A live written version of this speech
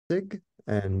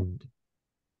and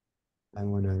I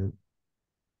want to,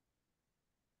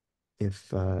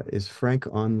 if is Frank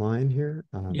online here?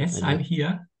 Yes, I'm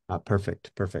here.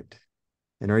 Perfect, perfect.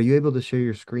 And are you able to share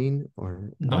your screen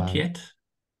or Not yet.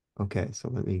 okay, so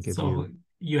let me give So you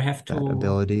you have that to,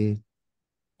 ability.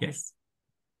 yes.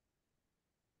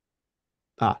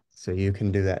 So you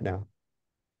can do that now.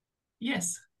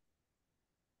 Yes.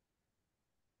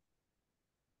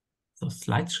 So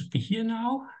slides should be here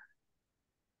now.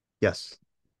 Yes.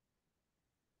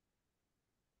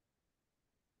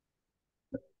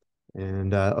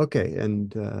 And okay,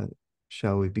 and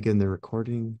shall we begin the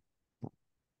recording?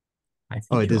 I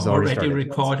Oh, think it you're is already already started.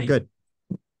 recording. Good.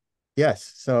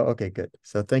 Yes. So okay, good.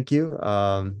 So thank you.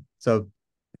 So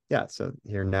yeah, so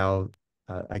here now,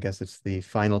 I guess it's the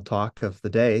final talk of the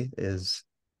day is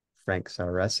Frank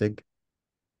Saueressig,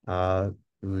 uh,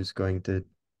 who's going to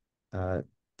uh,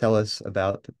 tell us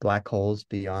about black holes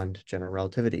beyond general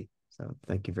relativity. So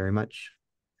thank you very much.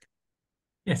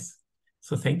 Yes.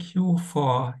 So thank you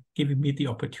for giving me the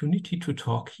opportunity to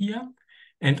talk here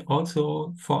and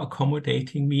also for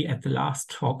accommodating me at the last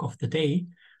talk of the day.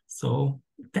 So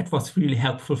that was really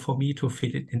helpful for me to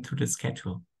fit it into the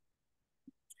schedule.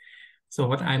 So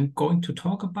what I'm going to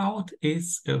talk about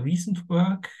is a recent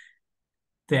work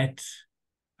that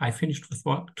I finished with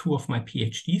two of my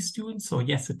PhD students. So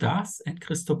yes, it does, and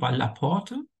Cristobal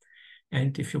Laporte.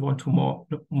 And if you want to know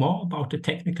more about the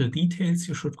technical details,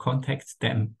 you should contact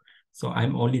them. So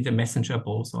I'm only the messenger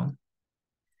boson.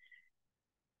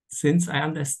 Since I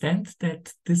understand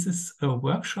that this is a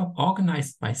workshop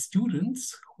organized by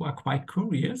students who are quite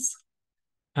curious,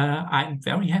 I'm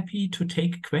very happy to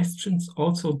take questions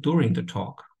also during the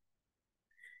talk.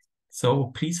 So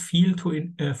please feel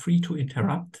free to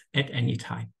interrupt at any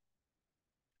time.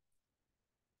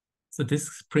 So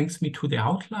this brings me to the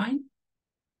outline.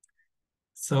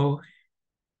 So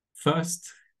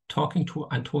first, talking to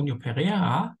Antonio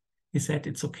Pereira, he said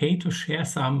it's okay to share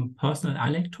some personal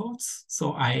anecdotes.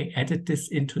 So I added this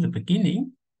into the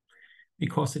beginning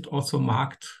because it also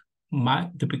marked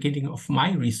the beginning of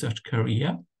my research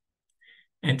career.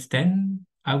 And then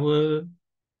I will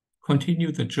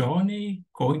continue the journey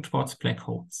going towards black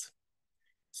holes.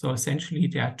 So essentially,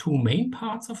 there are two main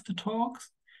parts of the talk.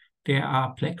 There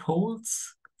are black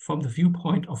holes from the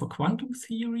viewpoint of a quantum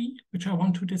theory, which I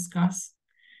want to discuss.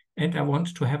 And I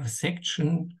want to have a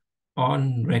section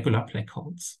on regular black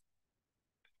holes.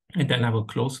 And then I will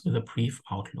close with a brief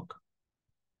outlook.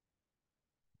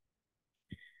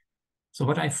 So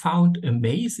what I found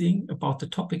amazing about the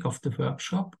topic of the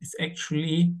workshop is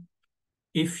actually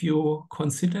if you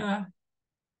consider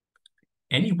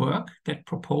any work that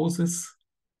proposes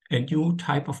a new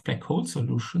type of black hole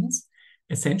solutions,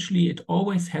 essentially it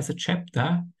always has a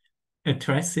chapter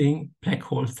addressing black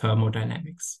hole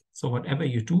thermodynamics. So whatever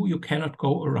you do, you cannot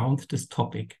go around this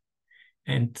topic.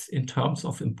 And in terms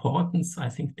of importance, I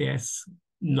think there's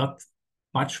not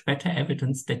much better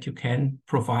evidence that you can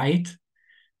provide,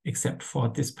 except for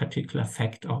this particular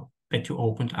factor that you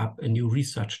opened up a new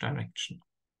research direction.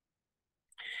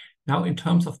 Now, in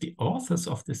terms of the authors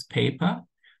of this paper,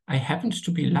 I happened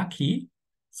to be lucky.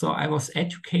 So I was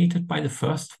educated by the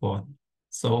first one,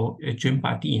 so Jim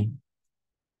Bardeen.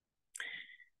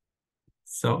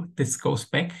 So this goes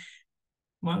back,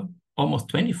 well, almost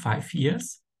 25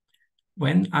 years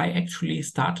when I actually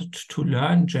started to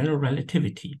learn general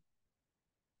relativity.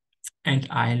 And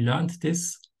I learned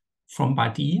this from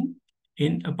Bardeen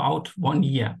in about 1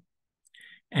 year.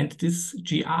 And this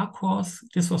GR course,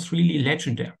 this was really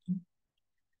legendary.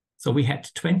 So we had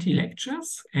 20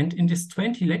 lectures, and in these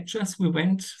 20 lectures, we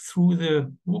went through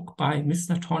the book by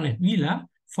Mr. Thorne and Wheeler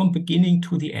from beginning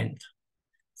to the end.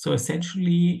 So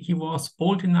essentially, he was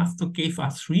bold enough to give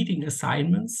us reading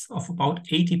assignments of about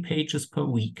 80 pages per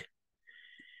week.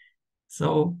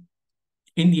 So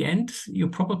in the end, you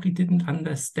probably didn't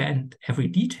understand every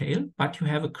detail, but you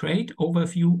have a great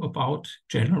overview about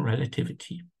general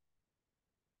relativity.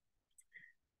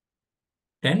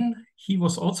 Then he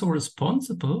was also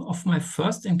responsible of my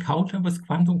first encounter with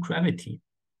quantum gravity.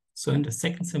 So in the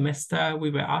second semester, we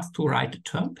were asked to write a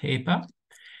term paper,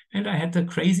 and I had the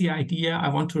crazy idea I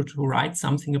wanted to write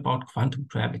something about quantum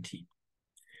gravity.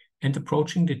 And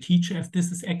approaching the teacher, if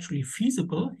this is actually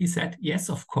feasible, he said, yes,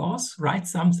 of course, write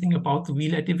something about the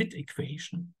Wheeler-DeWitt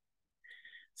equation.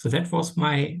 So that was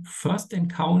my first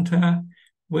encounter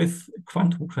with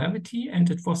quantum gravity, and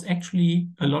it was actually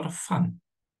a lot of fun.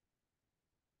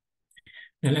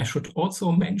 Then I should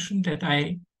also mention that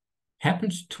I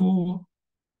happened to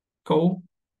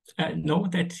know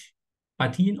that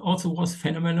Bardeen also was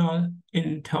phenomenal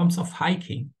in terms of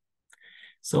hiking.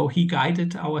 So he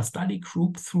guided our study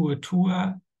group through a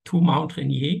tour to Mount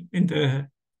Rainier in the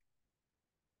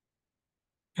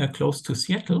close to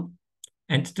Seattle.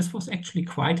 And this was actually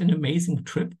quite an amazing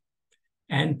trip.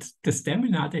 And the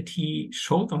stamina that he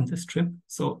showed on this trip,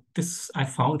 so this I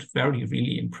found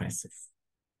really impressive.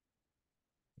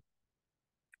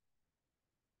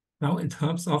 Now, in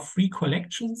terms of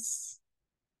recollections,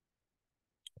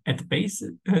 at the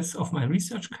basis of my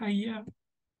research career,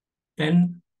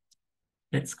 then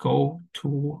let's go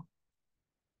to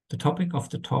the topic of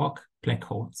the talk, black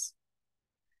holes.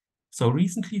 So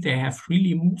recently they have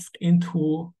really moved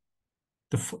into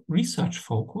the research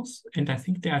focus, and I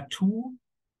think there are two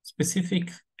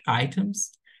specific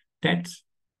items that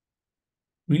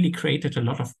really created a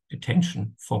lot of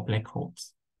attention for black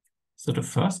holes. So the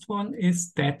first one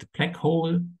is that black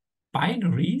hole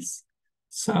binaries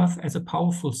serve as a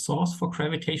powerful source for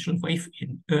gravitational wave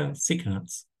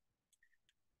signals.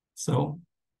 So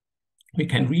we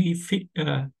can really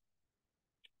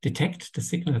detect the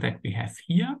signal that we have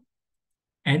here,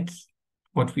 and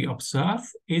what we observe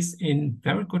is in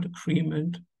very good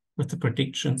agreement with the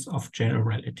predictions of general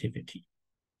relativity.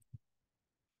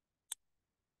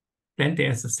 Then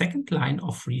there's a second line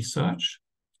of research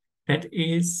that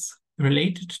is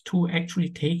related to actually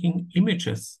taking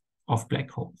images of black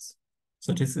holes.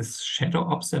 So this is shadow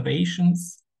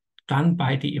observations done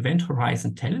by the Event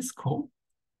Horizon Telescope.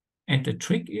 And the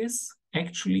trick is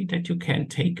actually that you can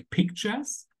take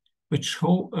pictures which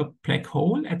show a black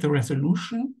hole at a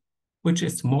resolution which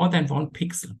is more than 1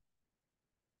 pixel.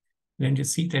 Then you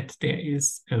see that there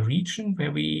is a region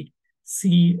where we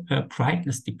see a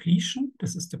brightness depletion.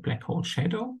 This is the black hole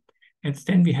shadow. And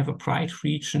then we have a bright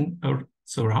region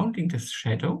surrounding this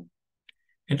shadow.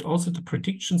 And also the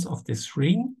predictions of this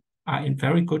ring are in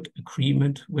very good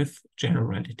agreement with general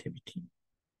relativity.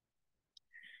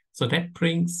 So that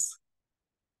brings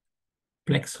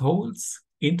black holes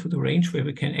into the range where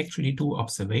we can actually do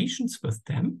observations with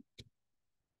them.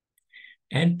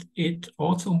 And it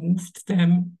also moved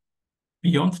them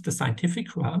beyond the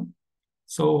scientific realm.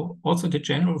 So also the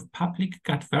general public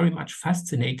got very much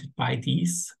fascinated by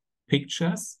these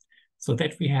pictures, so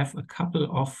that we have a couple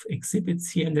of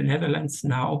exhibits here in the Netherlands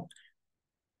now,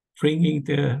 bringing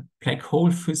the black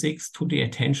hole physics to the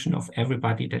attention of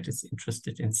everybody that is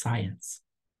interested in science.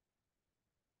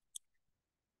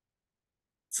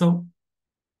 So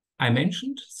I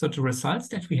mentioned, so the results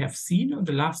that we have seen on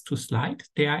the last two slides,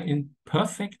 they are in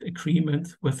perfect agreement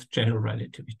with general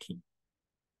relativity.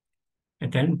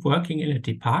 And then working in a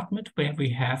department where we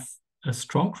have a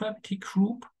strong gravity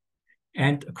group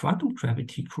and a quantum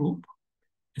gravity group,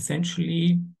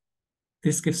 essentially,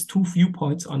 this gives two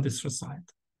viewpoints on this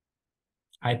result.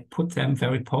 I put them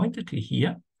very pointedly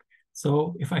here.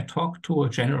 So if I talk to a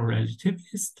general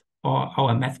relativist or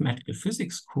our mathematical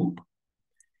physics group,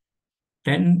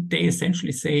 then they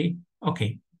essentially say,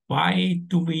 okay, why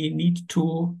do we need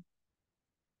to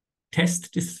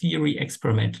test this theory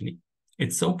experimentally?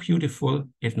 It's so beautiful,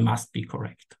 it must be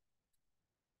correct.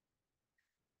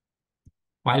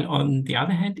 While on the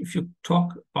other hand, if you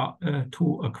talk about,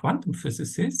 to a quantum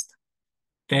physicist,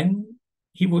 then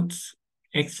he would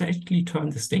exactly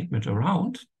turn the statement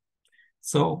around.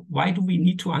 So why do we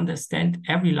need to understand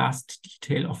every last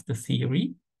detail of the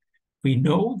theory? We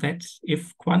know that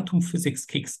if quantum physics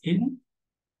kicks in,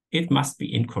 it must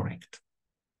be incorrect.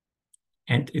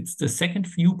 And it's the second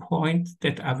viewpoint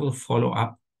that I will follow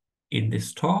up in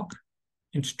this talk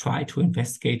and try to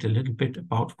investigate a little bit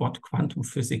about what quantum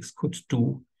physics could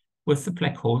do with the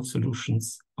black hole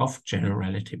solutions of general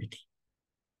relativity.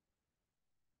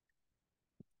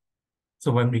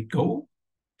 So when we go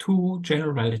to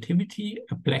general relativity,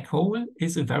 a black hole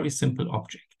is a very simple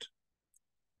object.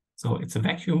 So it's a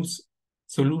vacuum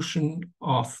solution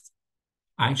of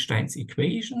Einstein's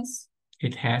equations.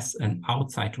 It has an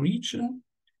outside region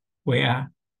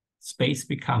where space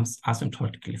becomes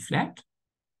asymptotically flat.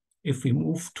 If we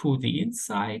move to the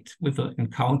inside, we will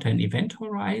encounter an event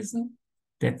horizon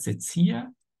that sits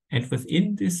here. And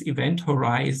within this event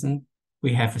horizon,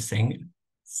 we have a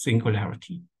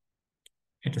singularity.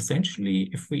 And essentially,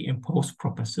 if we impose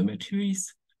proper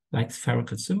symmetries, like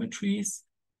spherical symmetries,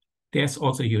 there's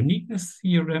also a uniqueness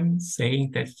theorem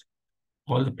saying that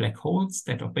all the black holes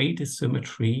that obey this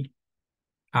symmetry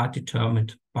are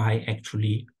determined by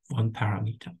actually one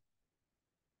parameter.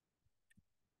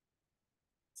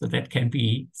 So that can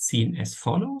be seen as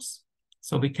follows.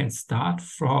 So we can start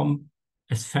from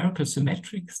a spherical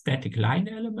symmetric static line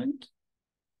element.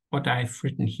 What I've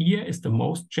written here is the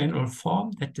most general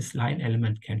form that this line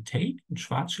element can take in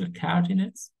Schwarzschild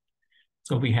coordinates.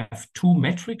 So we have two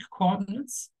metric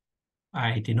coordinates.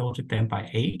 I denoted them by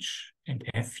h and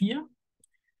f here.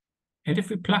 And if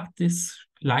we plug this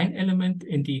line element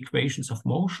in the equations of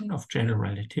motion of general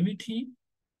relativity,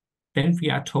 then we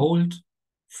are told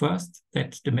first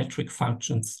that the metric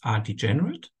functions are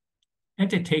degenerate, and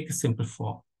they take a simple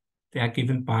form. They are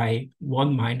given by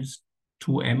 1 minus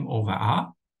 2m over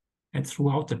r. And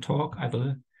throughout the talk, I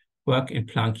will work in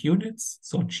Planck units.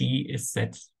 So g is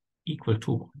set equal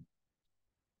to 1.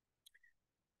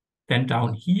 Then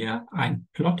down here, I'm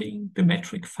plotting the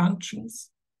metric functions.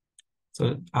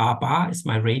 So r bar is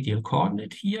my radial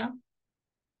coordinate here.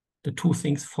 The two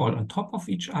things fall on top of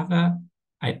each other.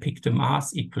 I pick the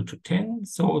mass equal to 10.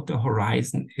 So the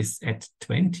horizon is at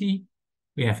 20.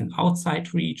 We have an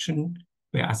outside region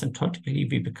where asymptotically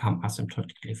we become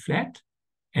asymptotically flat.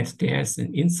 And there's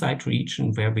an inside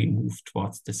region where we move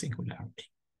towards the singularity.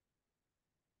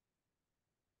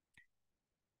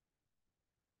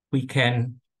 We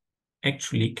can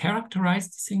actually characterize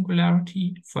the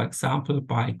singularity, for example,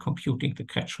 by computing the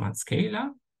Kretschmann scalar.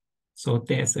 So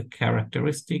there's a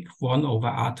characteristic 1 over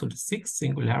r to the 6th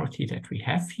singularity that we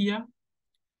have here.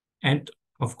 And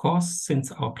of course,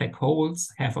 since our black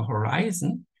holes have a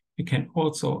horizon, we can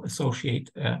also associate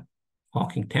a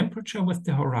Hawking temperature with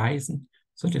the horizon.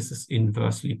 So this is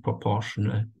inversely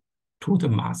proportional to the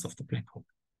mass of the black hole.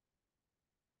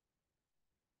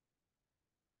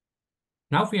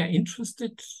 Now we are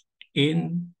interested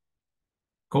in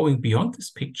going beyond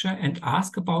this picture and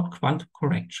ask about quantum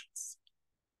corrections.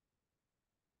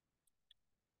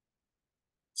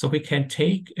 So we can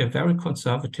take a very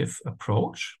conservative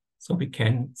approach. So we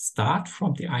can start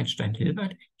from the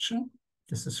Einstein-Hilbert action.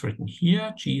 This is written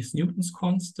here. G is Newton's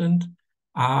constant.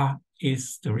 R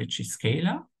is the Ricci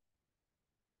scalar.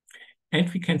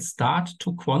 And we can start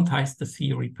to quantize the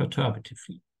theory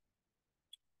perturbatively.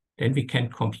 Then we can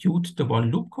compute the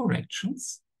one-loop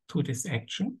corrections to this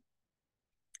action.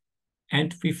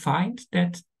 And we find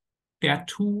that there are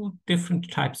two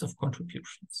different types of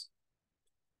contributions.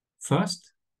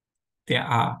 First, there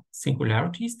are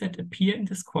singularities that appear in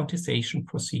this quantization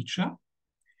procedure,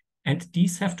 and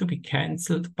these have to be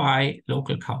cancelled by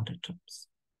local counterterms.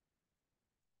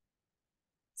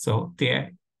 So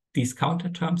these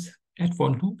counterterms at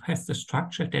one loop has the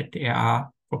structure that they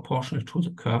are proportional to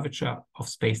the curvature of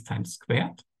space-time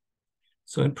squared.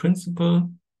 So in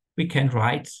principle, we can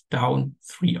write down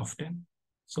 3 of them.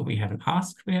 So we have an r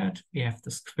squared, we have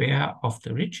the square of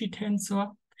the Ricci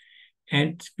tensor,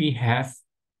 and we have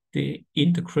the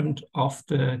integrand of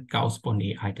the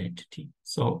Gauss-Bonnet identity.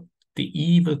 So the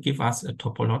E will give us a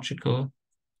topological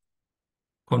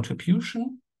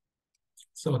contribution.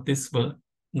 So this will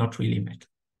not really matter.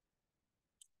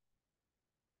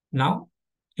 Now,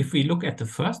 if we look at the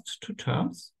first 2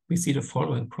 terms, we see the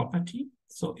following property.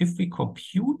 So if we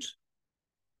compute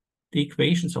the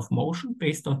equations of motion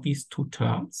based on these 2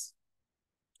 terms,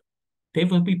 they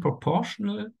will be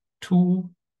proportional to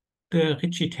the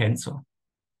Ricci tensor.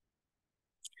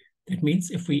 That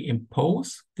means if we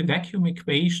impose the vacuum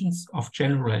equations of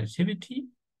general relativity,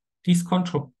 these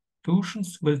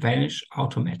contributions will vanish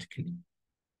automatically.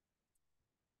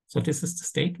 So this is the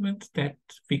statement that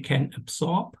we can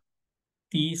absorb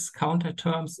these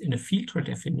counterterms in a field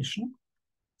redefinition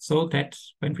so that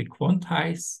when we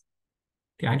quantize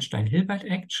the Einstein-Hilbert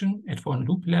action at one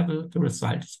loop level, the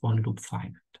result is one loop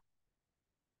finite.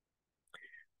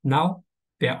 Now,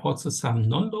 there are also some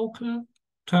non-local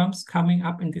terms coming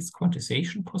up in this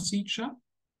quantization procedure.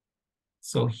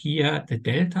 So here the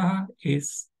delta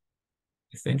is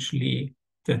essentially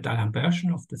the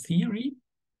D'Alembertian of the theory.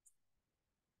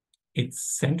 It's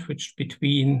sandwiched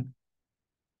between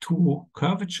 2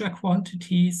 curvature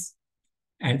quantities,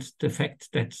 and the fact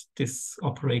that this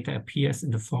operator appears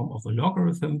in the form of a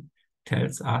logarithm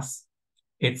tells us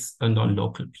it's a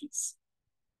non-local piece.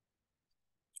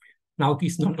 Now,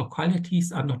 these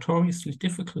non-localities are notoriously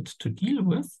difficult to deal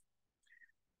with.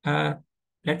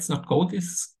 Let's not go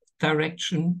this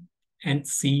direction and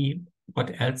see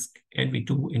what else can we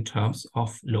do in terms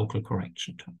of local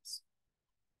correction terms.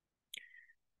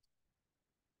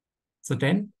 So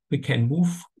then we can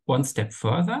move one step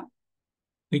further.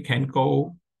 We can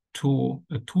go to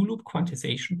a 2-loop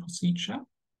quantization procedure,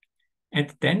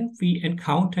 and then we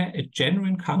encounter a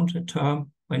genuine counterterm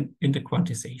when in the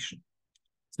quantization.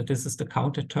 So this is the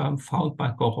counterterm found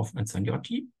by Goroff and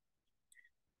Sagnotti.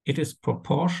 It is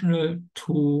proportional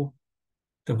to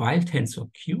the Weil tensor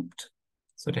cubed.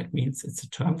 So that means it's a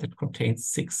term that contains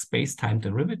 6 space-time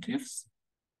derivatives.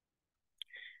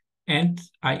 And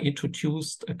I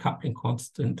introduced a coupling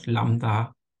constant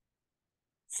lambda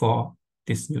for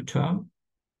this new term.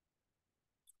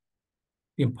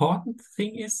 The important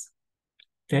thing is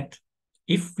that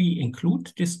if we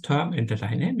include this term in the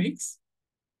dynamics,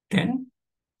 then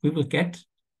we will get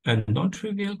a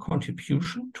non-trivial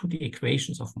contribution to the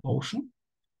equations of motion,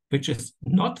 which is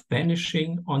not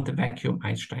vanishing on the vacuum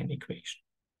Einstein equation.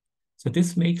 So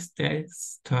this makes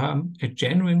this term a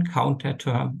genuine counter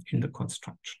term in the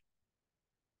construction.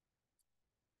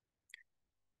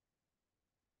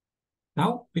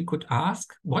 Now we could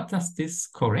ask, what does this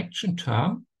correction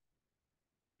term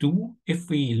do if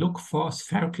we look for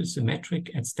spherical,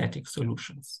 symmetric, and static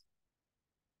solutions?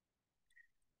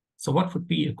 So what would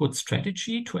be a good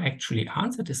strategy to actually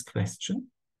answer this question?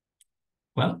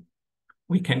 Well,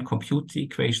 we can compute the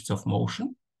equations of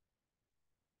motion.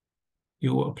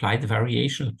 You apply the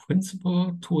variational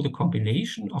principle to the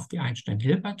combination of the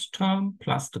Einstein-Hilbert term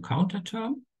plus the counter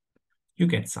term. You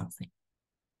get something.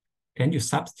 Then you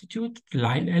substitute the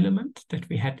line element that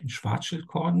we had in Schwarzschild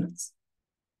coordinates.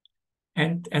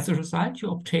 And as a result,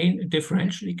 you obtain a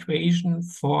differential equation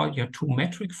for your two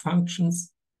metric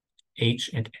functions, h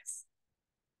and f.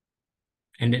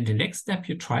 And in the next step,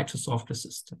 you try to solve the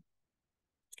system.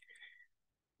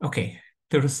 Okay,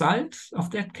 the result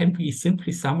of that can be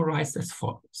simply summarized as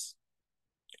follows.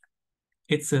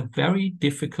 It's a very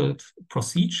difficult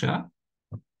procedure,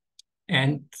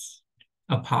 and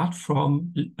apart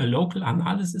from a local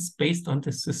analysis based on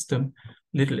the system,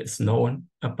 little is known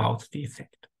about the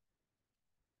effect.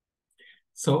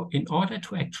 So in order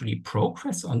to actually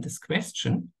progress on this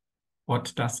question,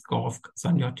 what does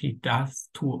Goroff-Sagnotti does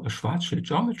to a Schwarzschild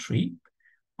geometry,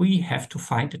 we have to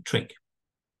find a trick.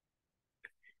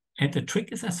 And the trick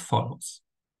is as follows.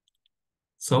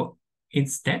 So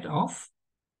instead of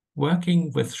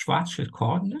working with Schwarzschild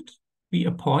coordinate, we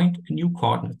appoint a new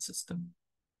coordinate system.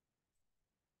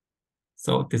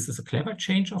 So this is a clever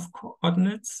change of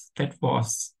coordinates that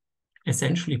was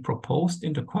essentially proposed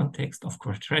in the context of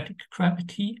quadratic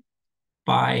gravity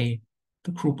by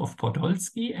the group of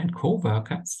Podolsky and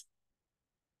co-workers.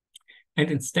 And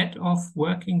instead of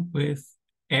working with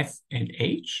f and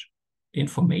h, the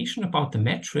information about the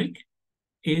metric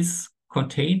is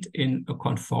contained in a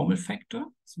conformal factor.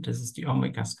 So this is the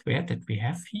omega squared that we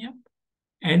have here.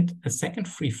 And a second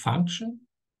free function,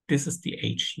 this is the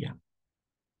h here.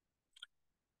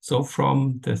 So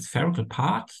from the spherical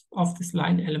part of this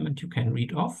line element, you can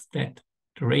read off that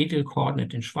the radial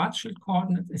coordinate in Schwarzschild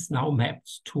coordinate is now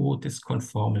mapped to this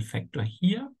conformal factor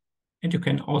here. And you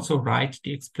can also write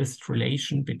the explicit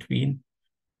relation between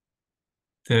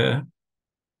the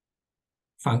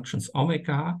functions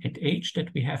omega and h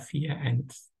that we have here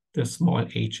and the small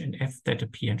h and f that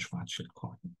appear in Schwarzschild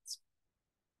coordinates.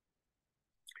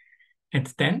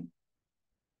 And then,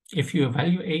 if you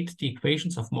evaluate the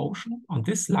equations of motion on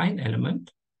this line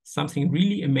element, something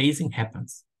really amazing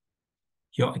happens.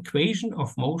 Your equation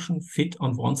of motion fit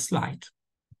on one slide.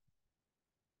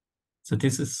 So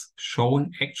this is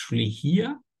shown actually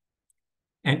here.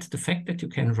 And the fact that you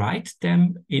can write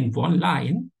them in one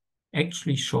line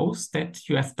actually shows that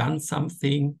you have done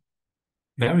something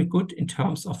very good in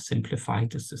terms of simplifying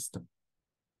the system.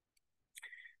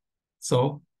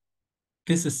 So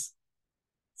this is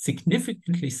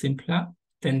significantly simpler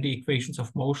than the equations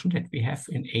of motion that we have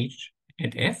in h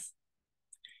and f.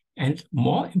 And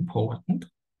more important,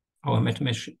 our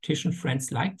mathematician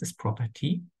friends like this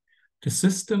property, the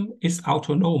system is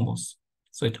autonomous.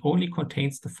 So it only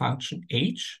contains the function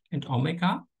h and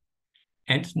omega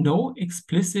and no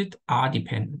explicit r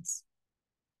dependence.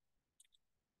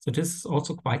 So this is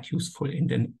also quite useful in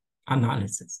the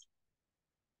analysis.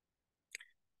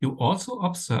 You also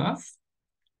observe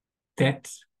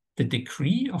that the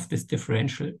degree of this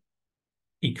differential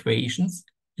equations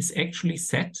is actually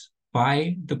set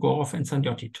by the Goroff and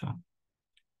Sagnotti term.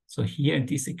 So here in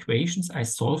these equations, I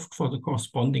solved for the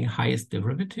corresponding highest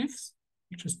derivatives,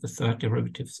 which is the third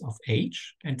derivatives of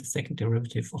h and the second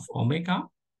derivative of omega.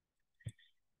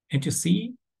 And you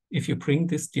see, if you bring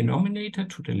this denominator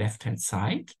to the left-hand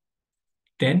side,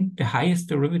 then the highest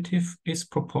derivative is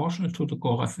proportional to the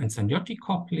Goroff and Sagnotti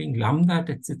coupling lambda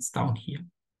that sits down here.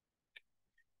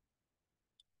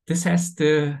 This has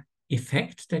the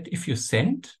effect that if you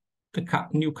send the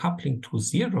new coupling to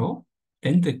 0,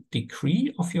 then the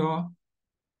degree of your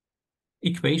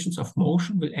equations of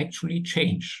motion will actually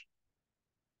change.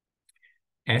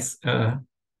 As a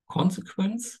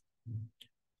consequence,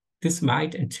 this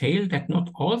might entail that not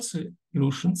all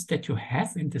solutions that you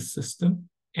have in this system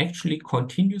actually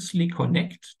continuously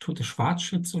connect to the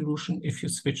Schwarzschild solution if you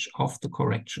switch off the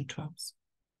correction terms.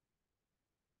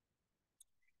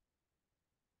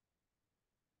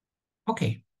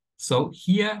 Okay, so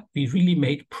here we really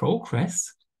made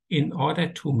progress in order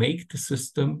to make the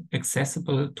system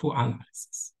accessible to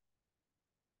analysis.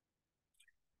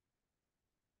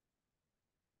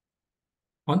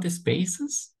 On this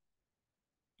basis,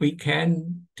 we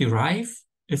can derive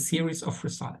a series of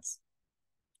results.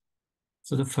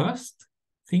 So the first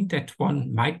thing that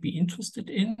one might be interested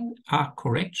in are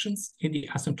corrections in the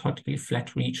asymptotically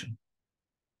flat region.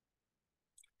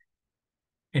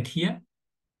 And here,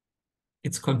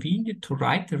 it's convenient to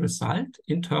write the result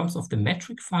in terms of the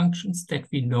metric functions that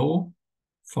we know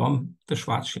from the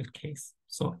Schwarzschild case,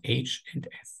 so H and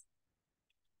F.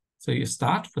 So you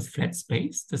start with flat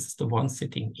space. This is the one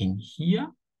sitting in here.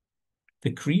 The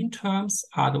green terms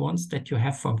are the ones that you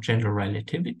have from general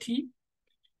relativity,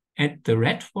 and the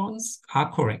red ones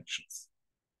are corrections.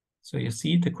 So you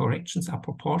see the corrections are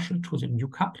proportional to the new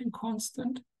coupling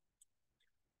constant.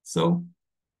 So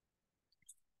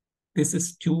this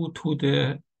is due to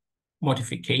the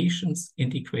modifications in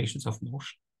the equations of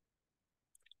motion.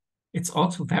 It's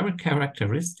also very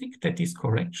characteristic that these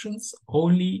corrections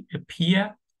only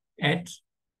appear at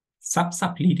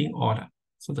sub-leading order.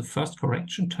 So the first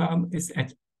correction term is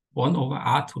at 1 over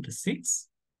r to the 6.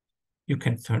 You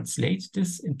can translate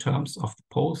this in terms of the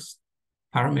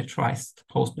post-parametrized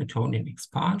post-Newtonian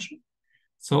expansion.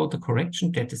 So the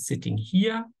correction that is sitting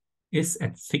here is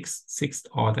at sixth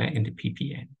order in the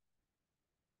ppn.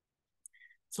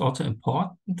 It's also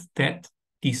important that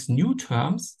these new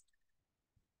terms,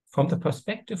 from the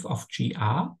perspective of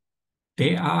GR,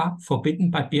 they are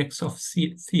forbidden by Birkhoff's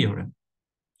theorem.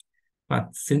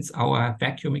 But since our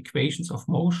vacuum equations of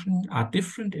motion are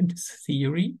different in this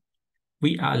theory,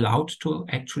 we are allowed to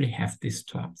actually have these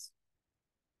terms.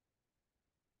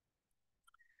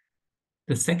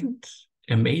 The second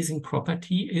amazing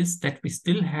property is that we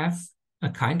still have a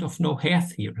kind of no-hair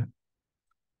theorem.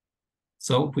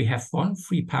 So we have one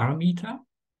free parameter,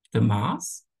 the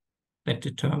mass, that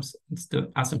determines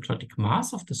the asymptotic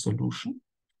mass of the solution.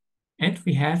 And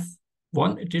we have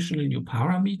one additional new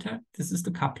parameter. This is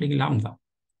the coupling lambda.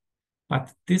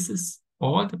 But this is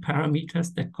all the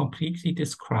parameters that completely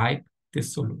describe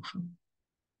this solution.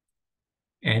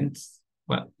 And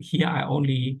well, here I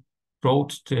only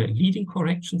wrote the leading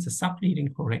corrections, the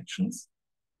sub-leading corrections.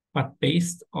 But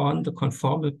based on the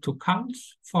conformal to Kant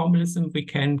formalism, we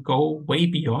can go way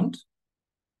beyond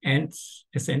and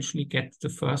essentially get the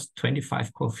first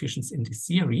 25 coefficients in the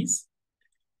series.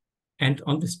 And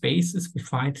on this basis, we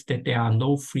find that there are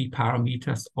no free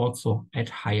parameters also at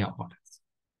higher orders.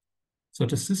 So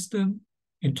the system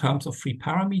in terms of free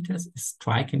parameters is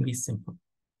strikingly simple.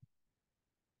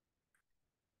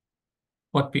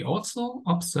 What we also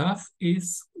observe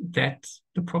is that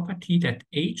the property that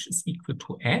H is equal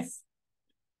to F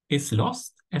is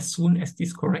lost as soon as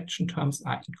these correction terms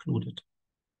are included.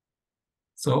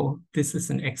 So this is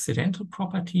an accidental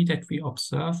property that we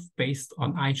observe based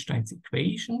on Einstein's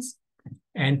equations.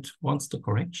 And once the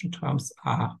correction terms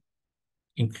are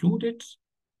included,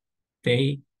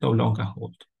 they no longer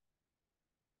hold.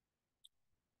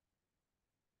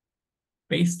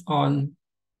 Based on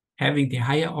having the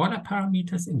higher order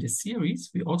parameters in the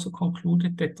series, we also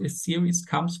concluded that this series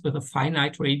comes with a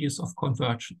finite radius of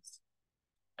convergence.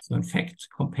 So in fact,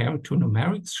 comparing to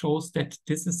numerics shows that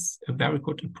this is a very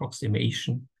good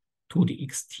approximation to the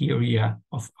exterior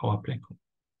of our black hole.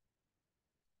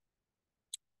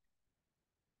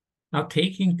 Now,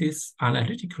 taking this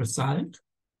analytic result,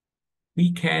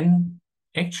 we can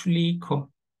actually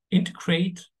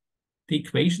integrate the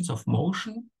equations of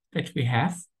motion that we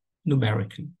have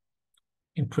numerically.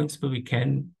 In principle, we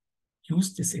can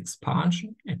use this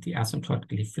expansion at the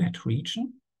asymptotically flat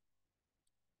region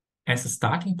as a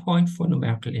starting point for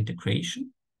numerical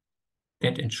integration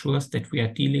that ensures that we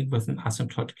are dealing with an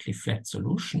asymptotically flat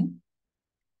solution.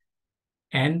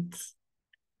 And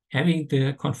having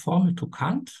the conformal to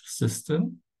Kant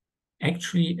system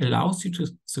actually allows you to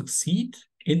succeed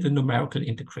in the numerical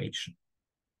integration.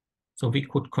 So we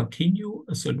could continue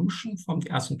a solution from the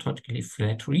asymptotically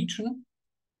flat region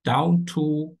down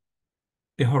to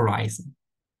the horizon.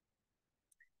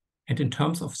 And in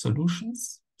terms of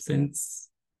solutions, since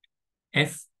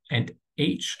F and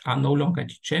H are no longer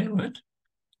degenerate,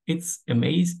 it's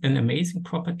an amazing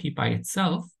property by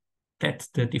itself that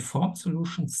the deformed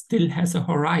solution still has a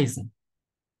horizon.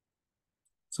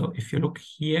 So if you look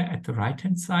here at the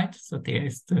right-hand side, so there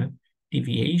is the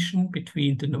deviation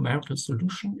between the numerical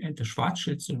solution and the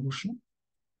Schwarzschild solution.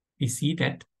 We see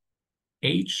that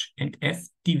H and F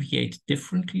deviate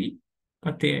differently,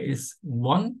 but there is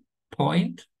one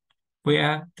point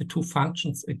where the two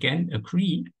functions again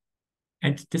agree,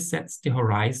 and this sets the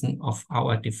horizon of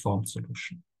our deformed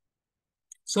solution.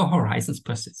 So horizons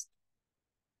persist.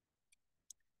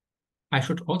 I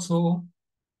should also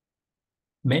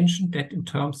mention that in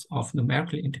terms of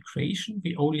numerical integration,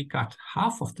 we only got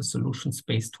half of the solution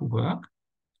space to work.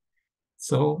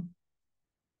 So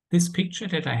This picture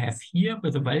that I have here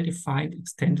with a well-defined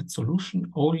extended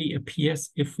solution only appears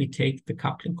if we take the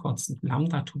coupling constant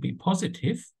lambda to be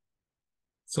positive.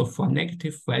 So for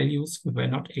negative values, we were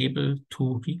not able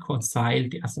to reconcile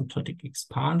the asymptotic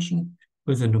expansion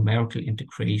with the numerical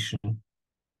integration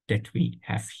that we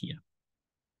have here.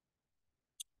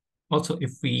 Also,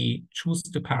 if we choose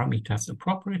the parameters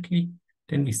appropriately,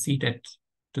 then we see that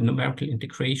the numerical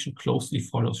integration closely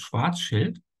follows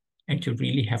Schwarzschild, and you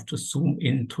really have to zoom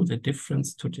into the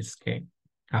difference to detect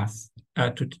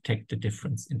the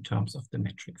difference in terms of the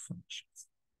metric functions.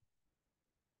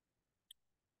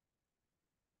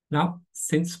 Now,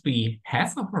 since we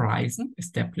have a horizon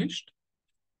established,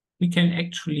 we can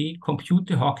actually compute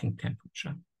the Hawking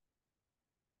temperature.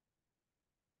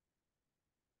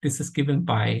 This is given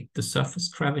by the surface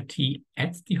gravity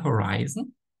at the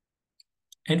horizon,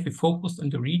 and we focus on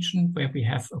the region where we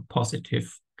have a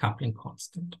positive coupling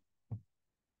constant.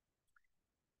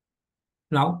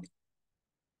 Now,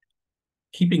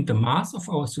 keeping the mass of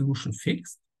our solution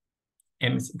fixed,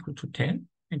 m is equal to 10,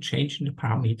 and changing the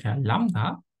parameter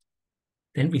lambda,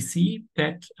 then we see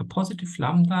that a positive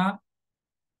lambda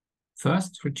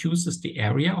first reduces the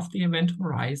area of the event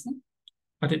horizon,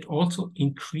 but it also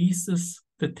increases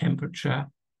the temperature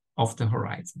of the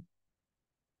horizon.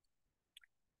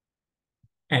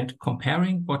 And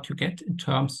comparing what you get in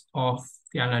terms of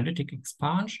the analytic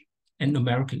expansion and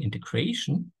numerical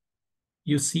integration,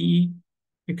 you see,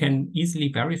 you can easily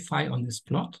verify on this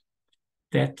plot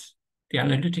that the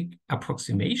analytic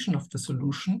approximation of the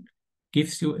solution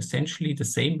gives you essentially the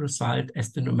same result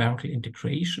as the numerical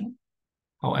integration.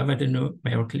 However, the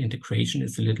numerical integration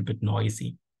is a little bit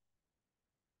noisy.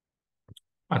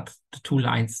 But the two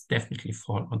lines definitely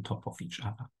fall on top of each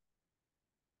other.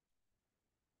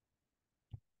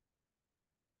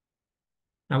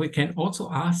 Now we can also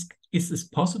ask, is this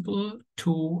possible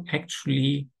to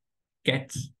actually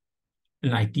get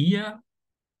an idea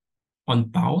on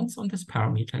bounds on this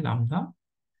parameter lambda?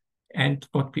 And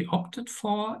what we opted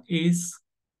for is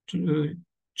to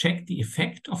check the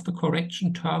effect of the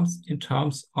correction terms in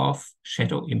terms of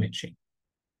shadow imaging.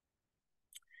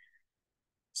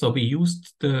 So we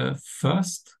used the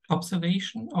first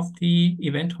observation of the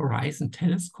Event Horizon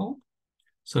Telescope.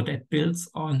 So that builds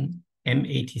on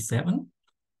M87.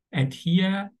 And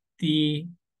here the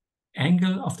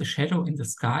angle of the shadow in the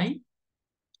sky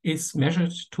is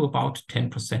measured to about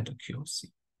 10%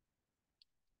 accuracy.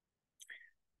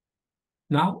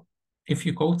 Now, if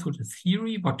you go through the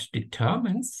theory, what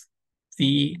determines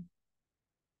the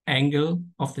angle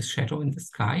of the shadow in the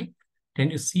sky, then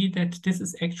you see that this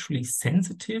is actually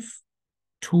sensitive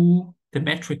to the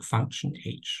metric function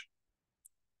h.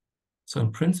 So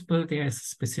in principle, there is a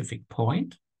specific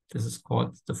point, this is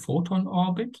called the photon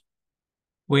orbit,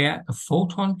 where a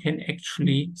photon can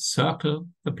actually circle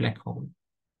the black hole.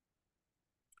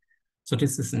 So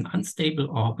this is an unstable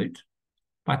orbit,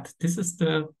 but this is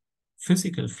the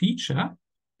physical feature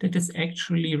that is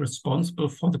actually responsible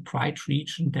for the bright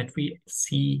region that we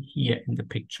see here in the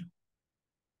picture.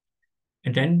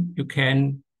 And then you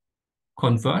can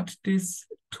convert this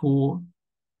to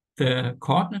the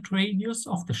coordinate radius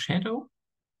of the shadow.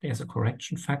 There's a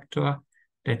correction factor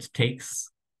that takes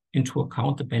into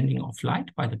account the bending of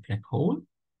light by the black hole.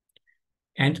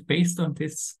 And based on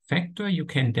this factor, you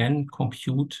can then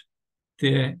compute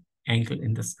the angle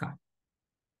in the sky.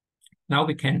 Now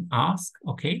we can ask,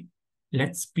 okay,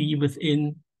 let's be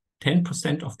within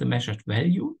 10% of the measured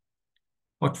value.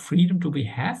 What freedom do we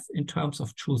have in terms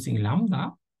of choosing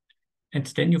lambda? And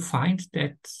then you find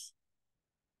that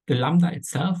the lambda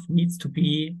itself needs to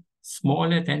be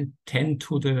smaller than 10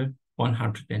 to the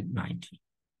 190.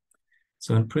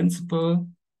 So in principle,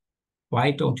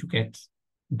 why don't you get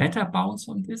better bounds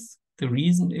on this? The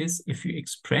reason is if you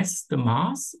express the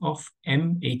mass of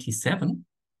M87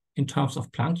 in terms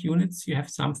of Planck units, you have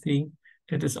something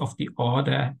that is of the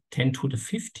order 10 to the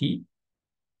 50.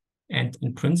 And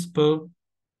in principle,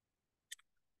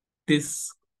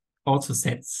 this also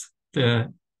sets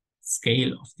the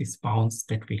scale of these bounds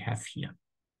that we have here.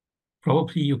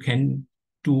 Probably you can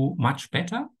do much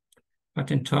better, but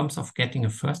in terms of getting a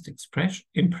first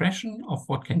impression of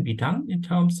what can be done in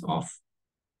terms of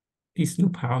these new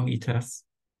parameters,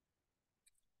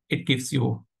 it gives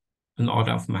you an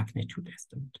order of magnitude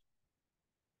estimate.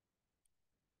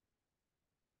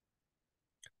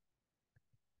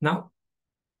 Now,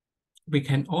 we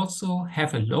can also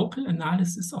have a local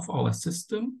analysis of our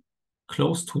system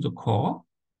close to the core.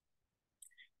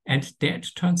 And there it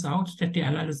turns out that the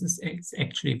analysis is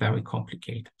actually very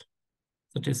complicated.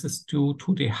 So this is due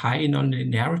to the high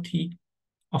nonlinearity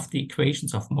of the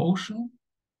equations of motion,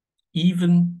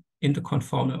 even in the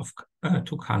conformal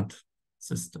to Kant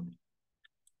system.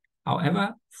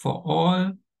 However, for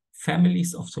all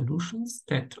families of solutions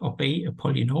that obey a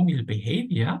polynomial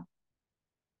behavior,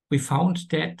 we found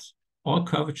that all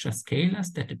curvature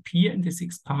scalars that appear in this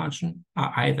expansion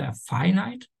are either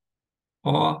finite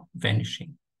or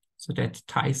vanishing. So that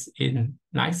ties in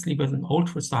nicely with an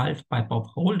old result by Bob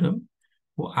Hold'em,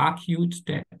 who argued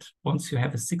that once you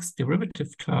have a sixth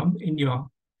derivative term in your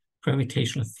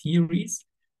gravitational theories,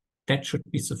 that should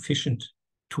be sufficient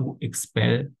to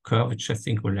expel curvature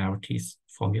singularities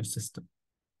from your system.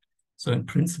 So in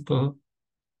principle,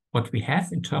 what we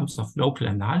have in terms of local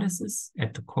analysis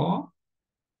at the core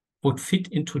would fit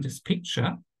into this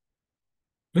picture,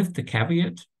 with the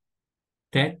caveat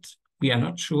that we are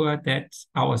not sure that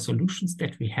our solutions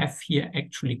that we have here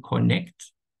actually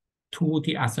connect to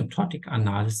the asymptotic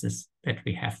analysis that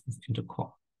we have within the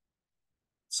core.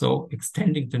 So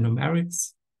extending the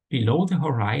numerics below the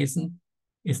horizon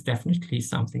is definitely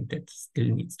something that still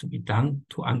needs to be done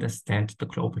to understand the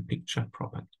global picture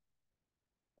properly.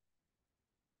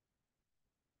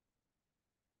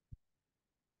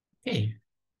 Okay,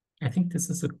 I think this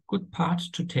is a good part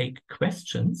to take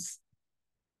questions,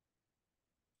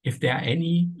 if there are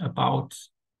any about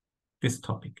this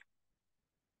topic.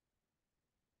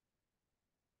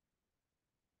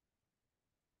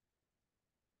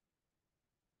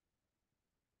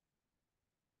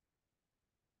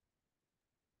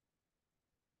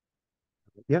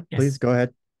 Yeah, Yes. please go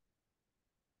ahead.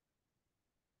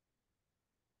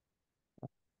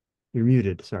 You're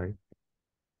muted, sorry.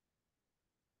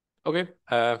 Okay.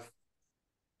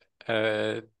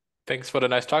 Thanks for the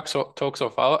nice talk so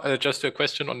far. Just a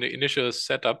question on the initial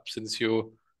setup, since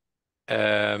you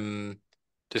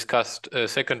discussed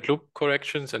second loop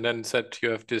corrections and then said you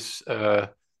have this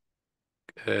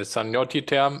Sagnotti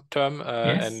term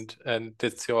Yes. and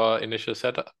that's your initial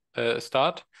setup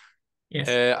start.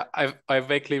 Yes. I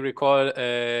vaguely recall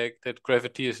that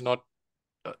gravity is not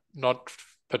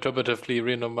perturbatively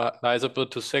renormalizable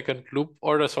to second loop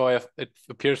order, so it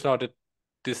appears now that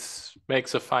this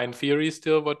makes a fine theory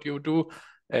still what you do.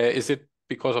 Is it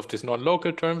because of this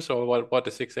non-local terms, or what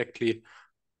is exactly,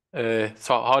 so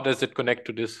how does it connect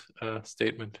to this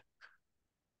statement?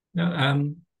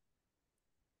 No,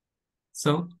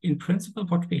 so in principle,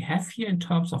 what we have here in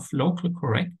terms of local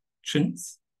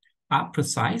corrections are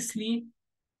precisely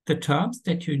the terms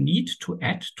that you need to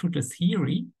add to the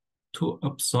theory to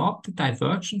absorb the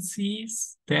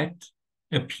divergences that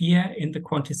appear in the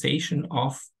quantization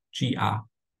of GR.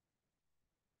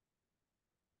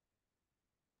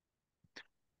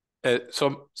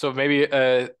 So maybe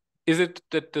is it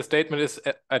that the statement is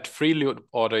at free loop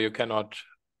order you cannot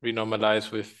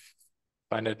renormalize with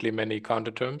finitely many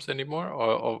counterterms anymore,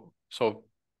 or so?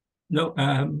 No,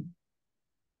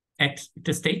 at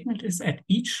the statement is at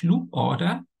each loop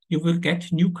order you will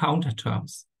get new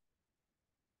counterterms.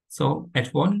 So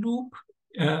at one loop,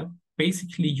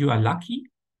 basically you are lucky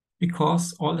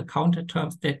because all the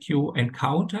counterterms that you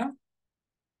encounter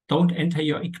don't enter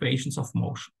your equations of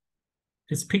motion.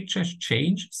 This picture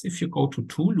changes if you go to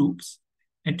two loops,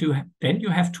 and then you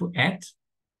have to add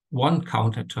one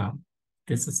counterterm.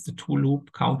 This is the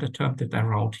two-loop counterterm that I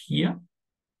wrote here.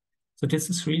 So this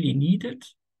is really needed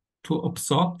to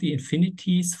absorb the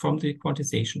infinities from the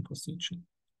quantization procedure.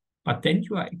 But then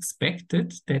you are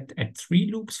expected that at 3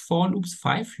 loops, 4 loops,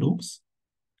 5 loops,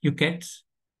 you get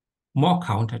more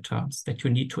counterterms that you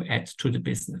need to add to the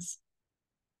business.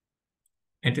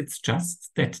 And it's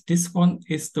just that this one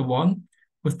is the one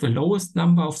with the lowest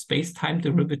number of space-time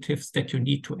derivatives that you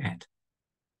need to add.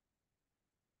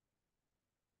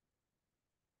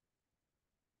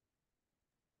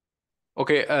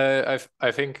 Okay,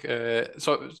 I think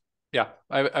so. Yeah,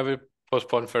 I will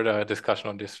postpone further discussion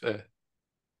on this.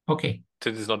 Okay.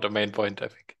 Since it's not the main point, I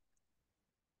think.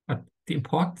 But the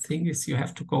important thing is you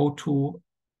have to go to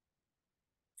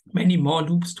many more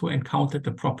loops to encounter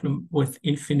the problem with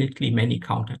infinitely many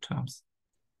counterterms.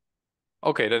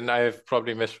 Okay, then I've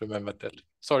probably misremembered that.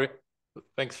 Sorry.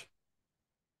 Thanks.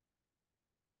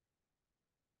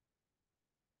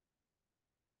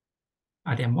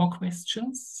 Are there more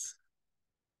questions?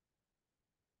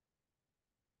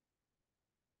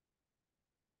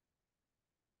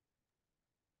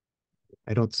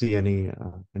 I don't see any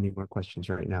more questions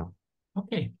right now.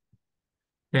 Okay.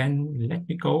 Then let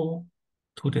me go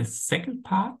to the second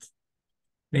part,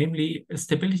 namely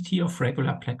stability of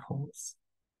regular black holes.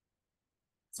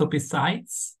 So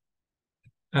besides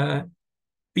going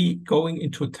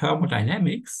into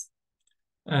thermodynamics,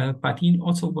 Bardeen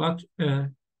also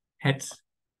had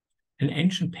an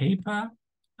ancient paper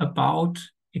about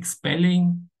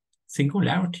expelling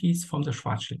singularities from the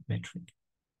Schwarzschild metric.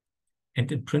 And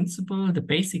in principle, the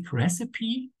basic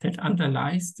recipe that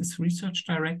underlies this research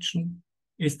direction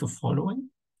is the following.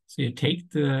 So you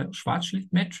take the Schwarzschild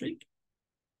metric,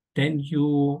 then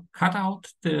you cut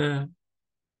out the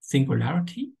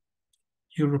singularity,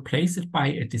 you replace it by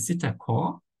a de Sitter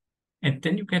core, and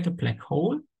then you get a black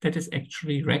hole that is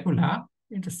actually regular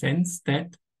in the sense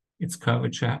that its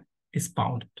curvature is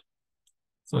bounded.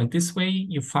 So in this way,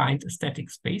 you find a static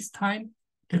spacetime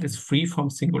that is free from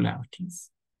singularities.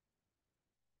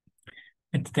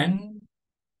 And then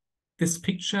this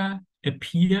picture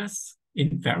appears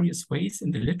in various ways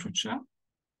in the literature.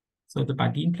 So the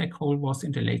Bardeen black hole was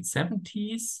in the late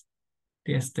 70s.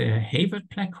 There's the Hayward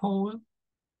black hole.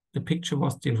 The picture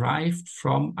was derived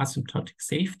from asymptotic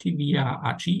safety via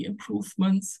RG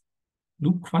improvements.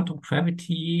 Loop quantum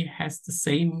gravity has the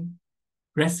same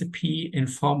recipe in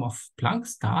form of Planck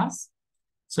stars.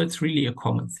 So it's really a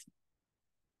common theme.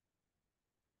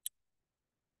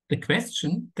 The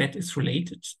question that is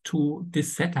related to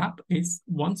this setup is,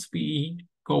 once we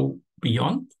go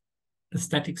beyond the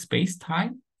static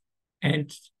spacetime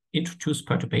and introduce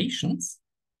perturbations,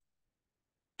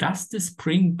 does this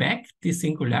bring back the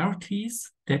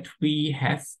singularities that we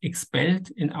have expelled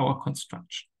in our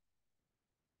construction?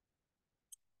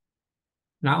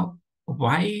 Now,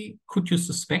 why could you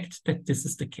suspect that this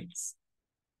is the case?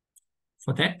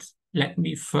 For that, let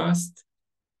me first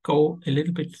go a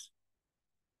little bit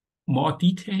more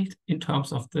detailed in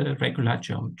terms of the regular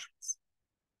geometries.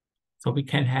 So we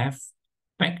can have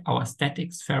back our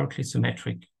static spherically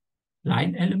symmetric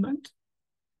line element.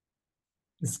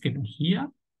 This is given here.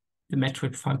 The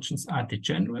metric functions are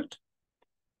degenerate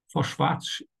for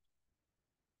Schwarzschild.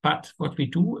 But what we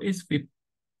do is we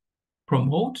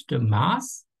promote the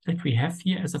mass that we have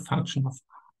here as a function of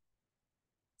R.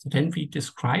 So then we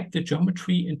describe the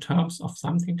geometry in terms of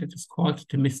something that is called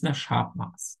the Misner-Sharp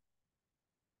mass.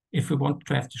 If we want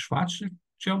to have the Schwarzschild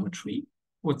geometry,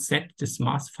 we would set this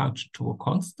mass function to a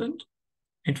constant,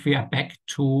 and we are back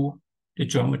to the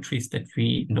geometries that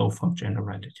we know from general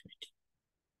relativity.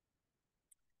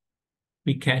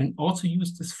 We can also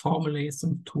use this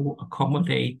formalism to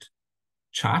accommodate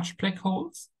charged black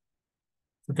holes.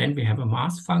 So then we have a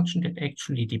mass function that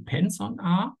actually depends on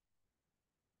R,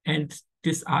 and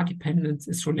this R dependence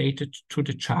is related to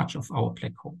the charge of our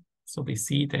black hole. So we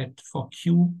see that for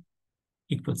Q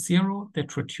equals 0,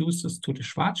 that reduces to the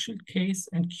Schwarzschild case,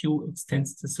 and Q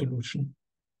extends the solution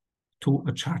to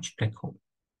a charged black hole.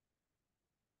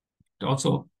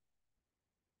 Also,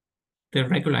 the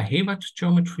regular Hayward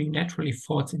geometry naturally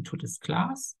falls into this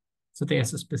class. So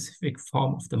there's a specific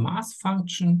form of the mass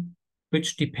function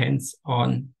which depends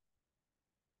on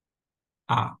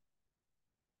R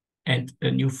and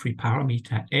a new free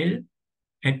parameter L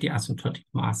and the asymptotic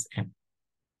mass M.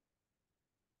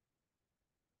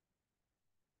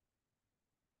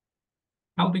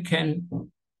 Now we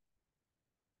can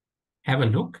have a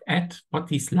look at what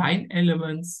these line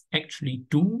elements actually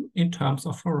do in terms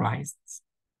of horizons.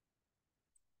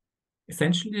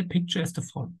 Essentially, the picture is the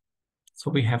following.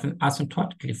 So we have an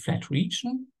asymptotically flat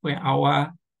region where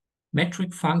our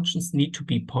metric functions need to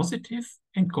be positive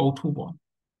and go to 1.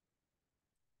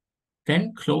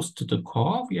 Then close to the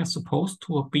core, we are supposed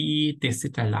to be de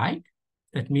Sitter-like.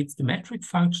 That means the metric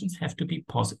functions have to be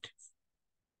positive.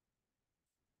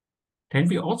 Then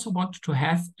we also want to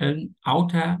have an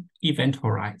outer event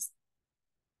horizon.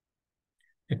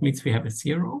 That means we have a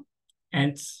 0.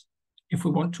 And if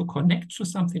we want to connect to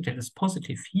something that is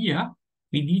positive here,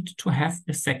 we need to have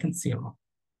a second 0.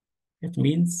 That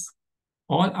means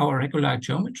all our regular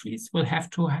geometries will have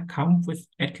to come with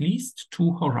at least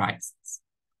 2 horizons.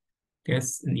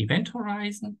 There's an event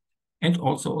horizon and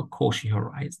also a Cauchy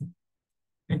horizon.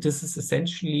 And this is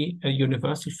essentially a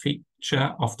universal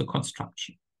feature of the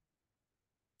construction.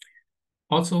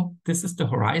 Also, this is the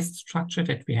horizon structure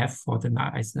that we have for the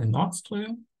Neisen and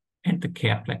Nordström and the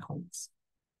Kerr black holes.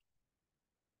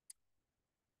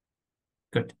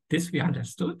 Good, this we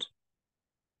understood.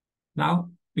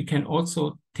 Now we can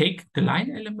also take the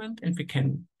line element and we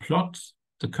can plot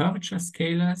the curvature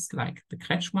scalars like the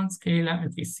Kretschmann scalar,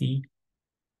 and we see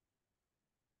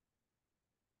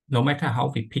no matter how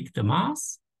we pick the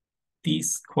mass,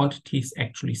 these quantities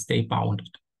actually stay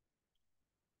bounded.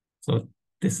 So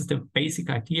this is the basic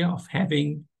idea of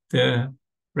having the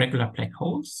regular black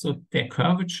holes. So their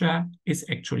curvature is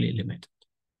actually limited.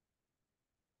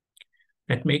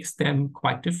 That makes them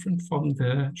quite different from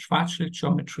the Schwarzschild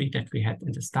geometry that we had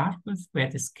in the start with, where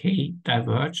this K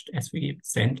diverged as we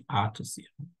sent R to 0.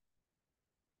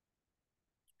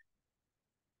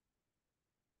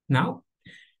 Now,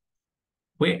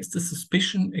 where is the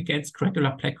suspicion against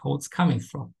regular black holes coming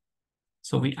from?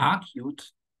 So we argued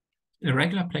the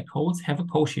regular black holes have a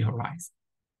Cauchy horizon.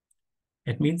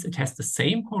 That means it has the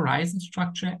same horizon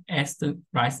structure as the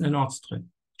Reisner-Nordström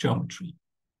geometry.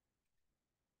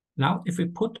 Now, if we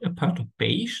put a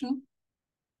perturbation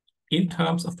in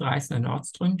terms of the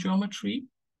Reisner-Nordström geometry,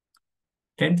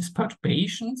 then these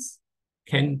perturbations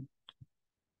can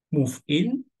move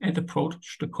in and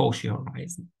approach the Cauchy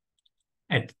horizon.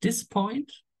 At this point,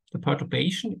 the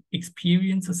perturbation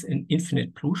experiences an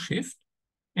infinite blue shift,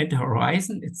 and the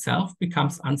horizon itself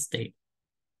becomes unstable.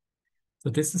 So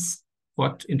this is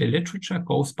what in the literature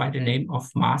goes by the name of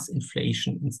mass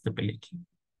inflation instability.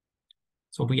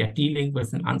 So we are dealing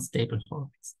with an unstable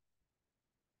horizon.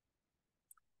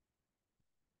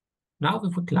 Now we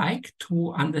would like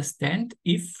to understand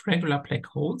if regular black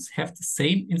holes have the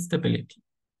same instability.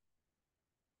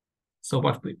 So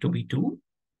what do?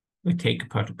 We take a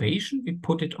perturbation, we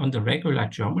put it on the regular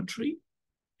geometry,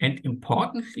 and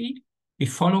importantly, we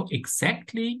follow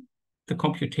exactly the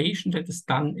computation that is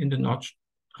done in the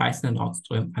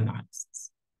Reisner-Nordström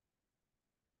analysis.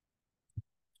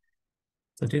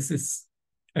 So this is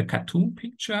a cartoon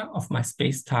picture of my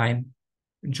space-time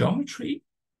geometry.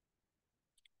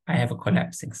 I have a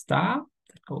collapsing star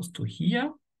that goes to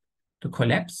here. The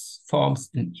collapse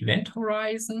forms an event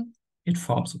horizon. It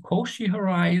forms a Cauchy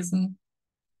horizon.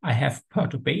 I have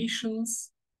perturbations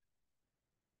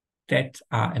that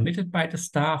are emitted by the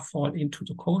star fall into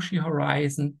the Cauchy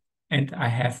horizon, and I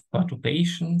have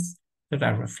perturbations that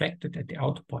are reflected at the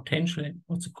outer potential and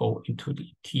also go into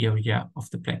the interior of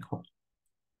the black hole.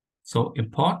 So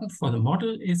important for the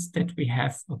model is that we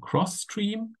have a cross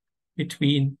stream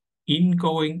between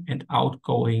ingoing and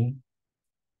outgoing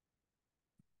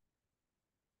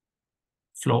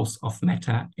flows of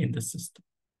matter in the system.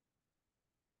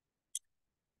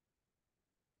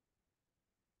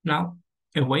 Now,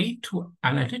 a way to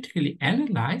analytically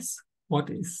analyze what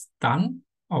is done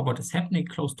or what is happening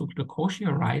close to the Cauchy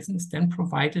horizon is then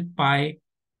provided by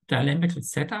dynamical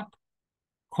setup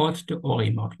called the Ori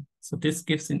model. So this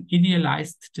gives an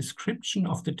idealized description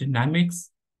of the dynamics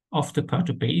of the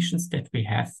perturbations that we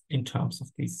have in terms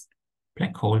of these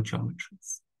black hole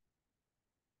geometries.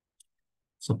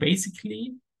 So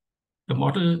basically, the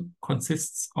model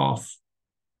consists of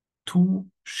two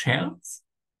shells.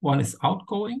 One is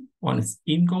outgoing, one is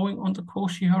ingoing on the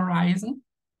Cauchy horizon.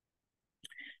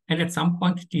 And at some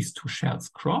point, these two shells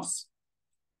cross.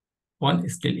 One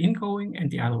is still ingoing and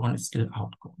the other one is still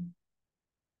outgoing.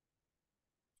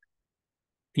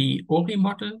 The Ori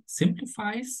model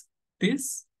simplifies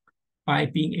this by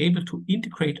being able to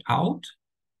integrate out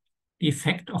the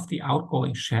effect of the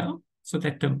outgoing shell so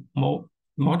that the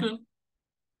model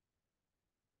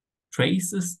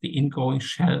traces the ingoing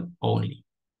shell only.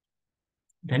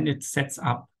 Then it sets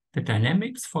up the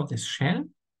dynamics for this shell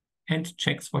and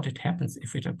checks what it happens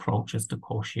if it approaches the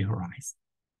Cauchy horizon.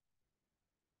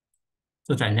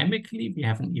 So dynamically, we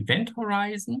have an event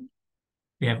horizon,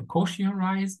 we have a Cauchy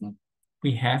horizon,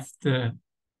 we have the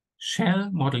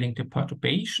shell modeling the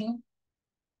perturbation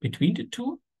between the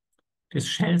two. This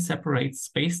shell separates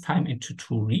space-time into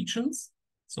two regions.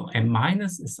 So M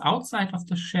minus is outside of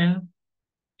the shell,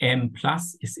 M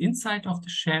plus is inside of the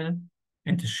shell,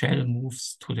 and the shell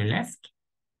moves to the left,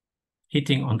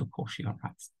 hitting on the Cauchy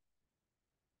horizon.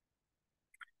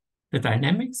 The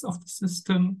dynamics of the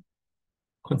system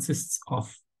consists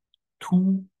of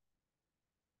two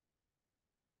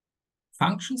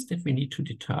functions that we need to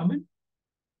determine.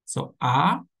 So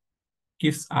R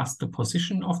gives us the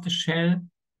position of the shell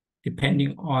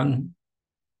depending on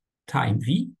time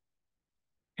V.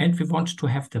 And we want to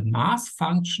have the mass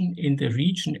function in the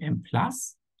region M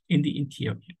plus in the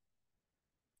interior.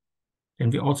 Then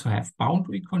we also have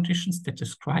boundary conditions that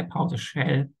describe how the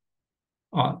shell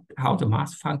or how the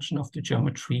mass function of the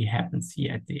geometry happens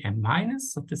here at the M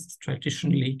minus. So this is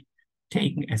traditionally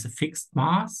taken as a fixed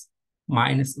mass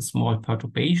minus a small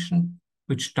perturbation,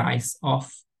 which dies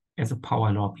off as a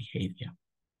power law behavior.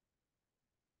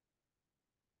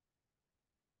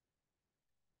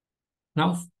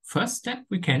 Now, first step,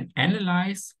 we can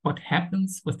analyze what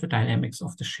happens with the dynamics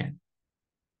of the shell.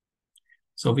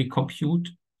 So we compute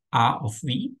R of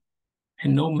V,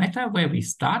 and no matter where we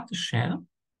start the shell,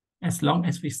 as long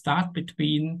as we start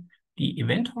between the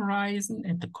event horizon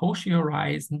and the Cauchy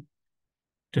horizon,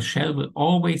 the shell will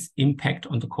always impact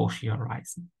on the Cauchy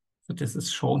horizon. So this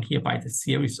is shown here by the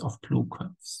series of blue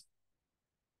curves.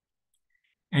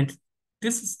 And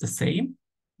this is the same,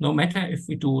 no matter if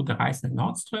we do the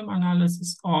Reisner-Nordström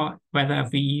analysis or whether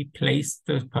we place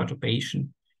the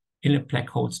perturbation in a black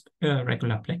hole,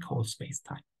 regular black hole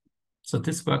spacetime. So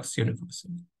this works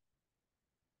universally.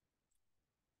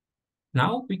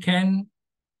 Now we can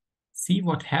see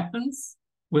what happens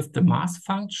with the mass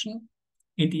function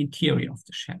in the interior of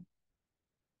the shell.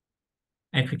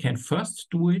 And we can first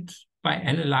do it by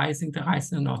analyzing the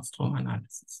Reissner-Nordström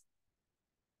analysis.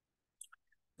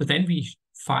 So then we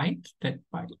find that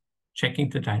by checking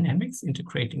the dynamics,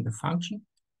 integrating the function,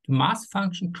 the mass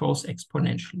function grows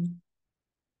exponentially.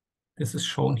 This is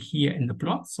shown here in the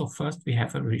plot. So first we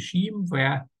have a regime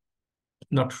where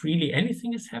not really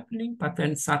anything is happening, but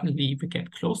then suddenly we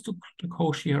get close to the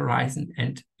Cauchy horizon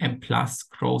and M plus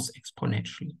grows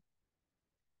exponentially.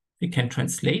 We can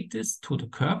translate this to the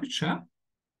curvature,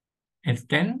 and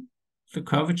then the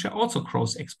curvature also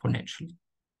grows exponentially.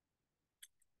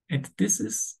 And this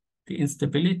is the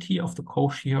instability of the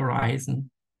Cauchy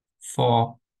horizon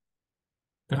for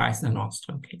the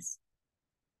Reissner-Nordström case.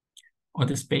 On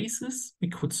this basis, we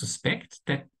could suspect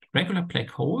that regular black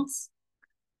holes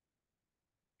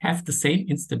have the same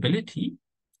instability.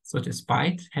 So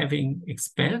despite having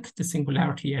expelled the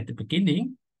singularity at the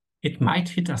beginning, it might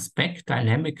hit us back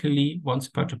dynamically once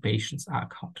perturbations are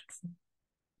accounted for.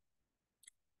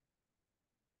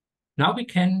 Now we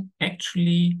can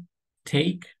actually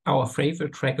take our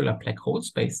favorite regular black hole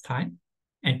spacetime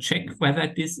and check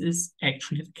whether this is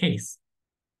actually the case.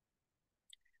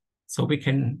 So we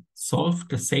can solve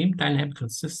the same dynamical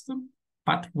system,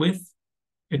 but with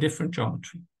a different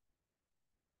geometry.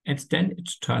 And then it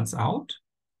turns out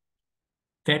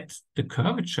that the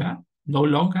curvature no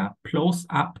longer blows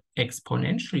up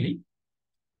exponentially.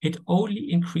 It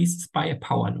only increases by a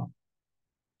power law.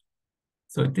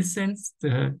 So in this sense,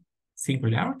 the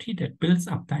singularity that builds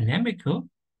up dynamical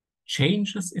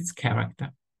changes its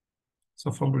character.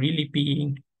 So from really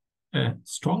being a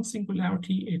strong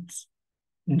singularity, it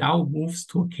now moves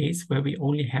to a case where we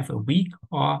only have a weak,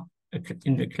 or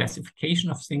in the classification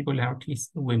of singularities,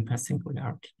 the Wimper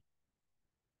singularity.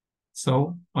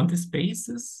 So on this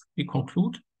basis, we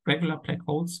conclude regular black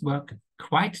holes work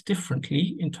quite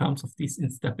differently in terms of these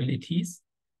instabilities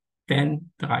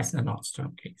than the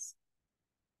Reissner-Nordström case.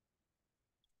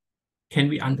 Can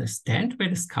we understand where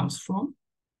this comes from?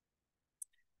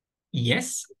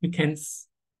 Yes, we can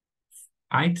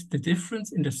find the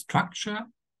difference in the structure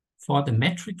for the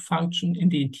metric function in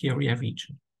the interior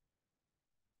region.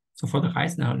 So for the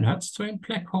Reissner-Nordström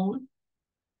black hole,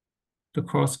 the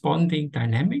corresponding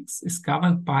dynamics is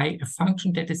governed by a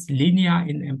function that is linear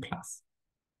in M+.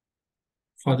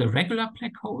 For the regular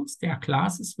black holes, there are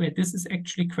classes where this is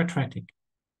actually quadratic.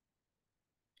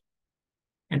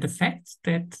 And the fact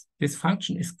that this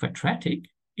function is quadratic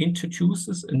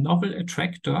introduces a novel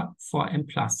attractor for M+.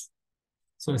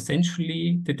 So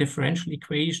essentially, the differential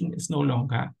equation is no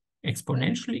longer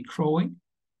exponentially growing,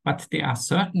 but there are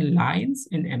certain lines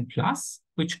in M+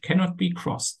 which cannot be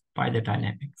crossed by the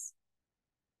dynamics.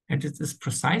 And it is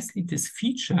precisely this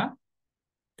feature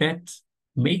that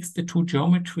makes the two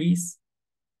geometries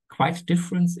quite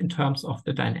different in terms of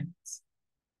the dynamics.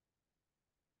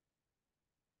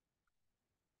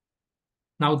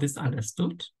 Now this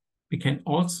understood, we can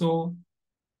also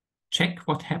check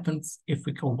what happens if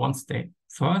we go one step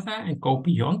further and go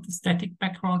beyond the static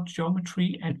background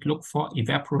geometry and look for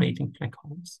evaporating black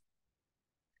holes.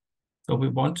 So we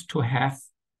want to have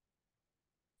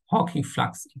Hawking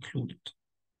flux included.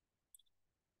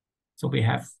 So we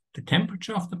have the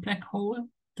temperature of the black hole.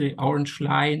 The orange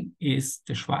line is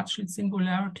the Schwarzschild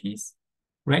singularities.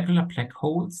 Regular black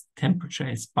holes, temperature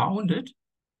is bounded,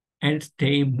 and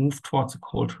they move towards a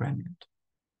cold remnant.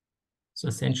 So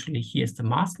essentially, here's the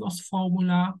mass loss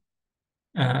formula.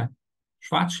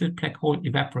 Schwarzschild black hole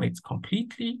evaporates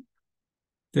completely.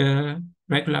 The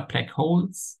regular black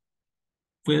holes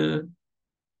will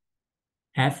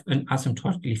have an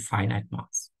asymptotically finite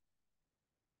mass.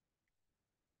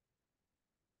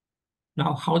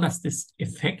 Now, how does this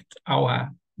affect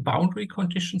our boundary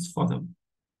conditions for the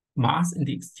mass in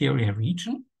the exterior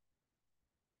region?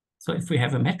 So if we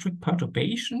have a metric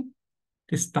perturbation,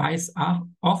 this dies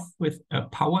off with a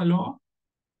power law,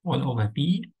 1 over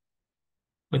b,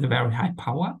 with a very high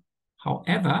power.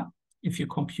 However, if you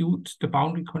compute the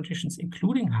boundary conditions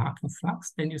including Hawking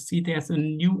flux, then you see there's a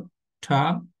new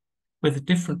term with a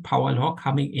different power law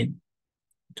coming in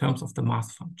terms of the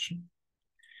mass function.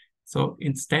 So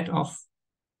instead of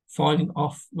falling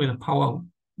off with a power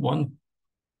 1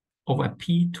 over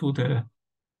p to the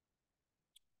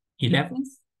 11th,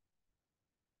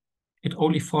 it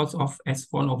only falls off as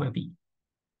 1 over b.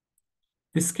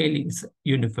 This scaling is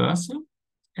universal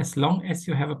as long as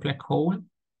you have a black hole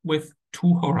with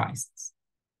 2 horizons.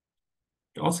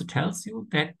 It also tells you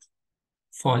that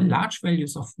for large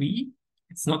values of v,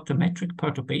 it's not the metric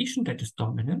perturbation that is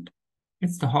dominant,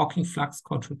 it's the Hawking flux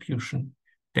contribution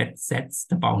that sets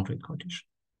the boundary condition.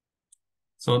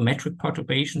 So metric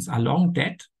perturbations are long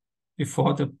dead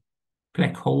before the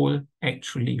black hole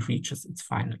actually reaches its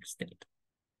final state.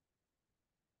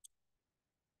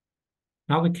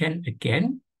 Now we can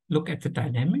again look at the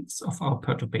dynamics of our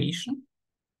perturbation.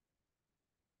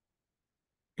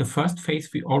 The first phase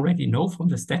we already know from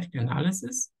the static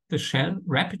analysis. The shell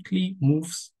rapidly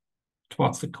moves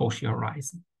towards the Cauchy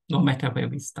horizon, no matter where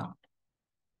we start.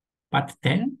 But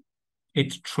then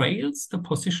it trails the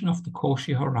position of the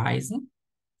Cauchy horizon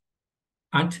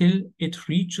until it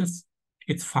reaches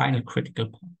its final critical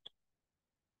point.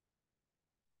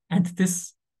 And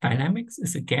this dynamics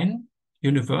is again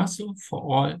universal for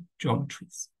all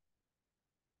geometries.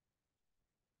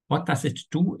 What does it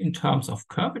do in terms of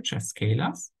curvature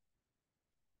scalars?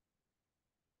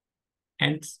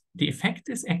 And the effect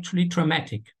is actually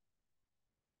dramatic.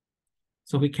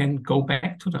 So we can go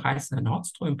back to the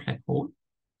Reissner-Nordström black hole.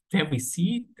 There we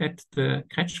see that the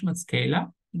Kretschmann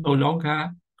scalar no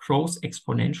longer grows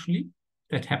exponentially.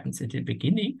 That happens at the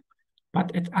beginning.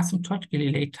 But at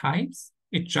asymptotically late times,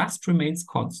 it just remains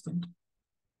constant.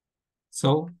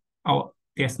 So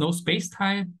there's no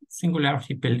space-time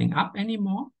singularity building up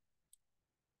anymore,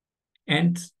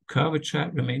 and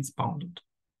curvature remains bounded.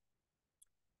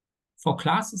 For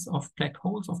classes of black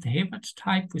holes of the Hayward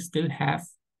type, we still have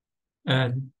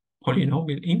a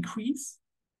polynomial increase,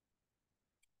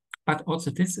 but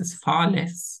also this is far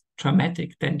less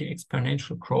dramatic than the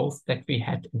exponential growth that we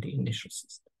had in the initial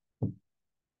system.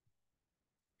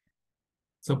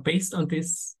 So based on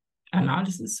this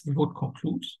analysis, we would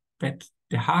conclude that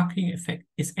the Hawking effect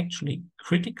is actually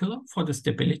critical for the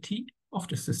stability of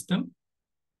the system.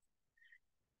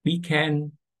 We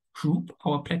can group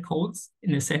our black holes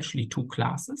in essentially two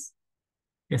classes.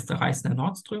 There's the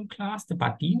Reissner-Nordström class, the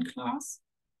Bardeen class.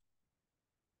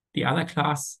 The other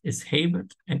class is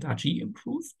Hayward and RG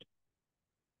improved.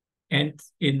 And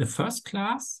in the first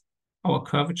class, our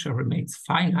curvature remains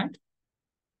finite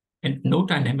and no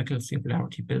dynamical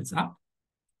singularity builds up.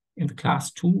 In the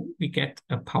class 2, we get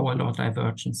a power law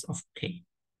divergence of K.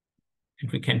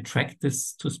 And we can track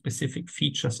this to specific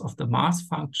features of the mass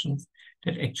functions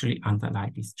that actually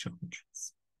underlie these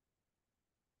geometries.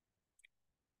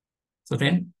 So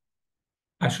then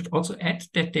I should also add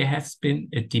that there has been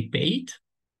a debate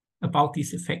about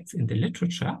these effects in the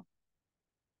literature.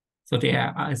 So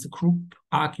there is a group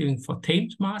arguing for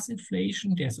tamed mass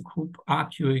inflation. There's a group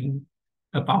arguing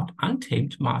about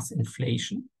untamed mass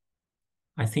inflation.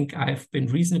 I think I've been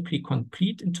reasonably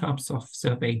complete in terms of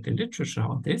surveying the literature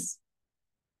on this.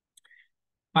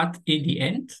 But in the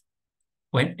end,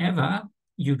 whenever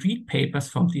you read papers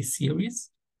from this series,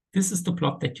 this is the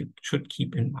plot that you should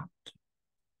keep in mind.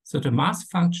 So the mass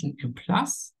function M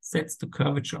plus sets the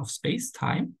curvature of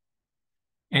space-time.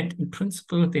 And in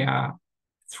principle, there are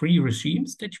three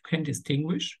regimes that you can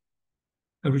distinguish.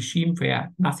 A regime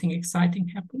where nothing exciting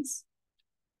happens,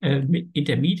 an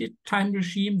intermediate time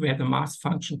regime where the mass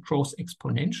function grows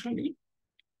exponentially,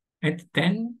 and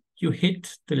then you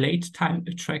hit the late time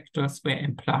attractors where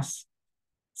M plus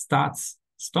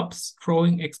stops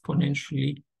growing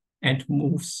exponentially and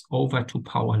moves over to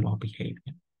power law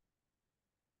behavior.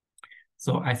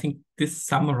 So I think this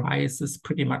summarizes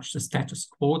pretty much the status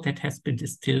quo that has been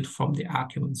distilled from the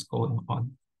arguments going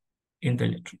on in the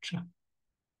literature.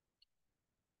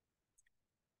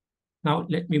 Now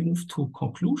let me move to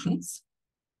conclusions.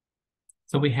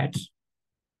 So we had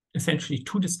essentially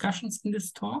two discussions in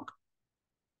this talk.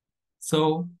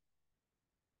 So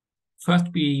first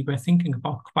we were thinking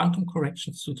about quantum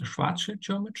corrections to the Schwarzschild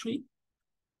geometry.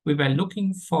 We were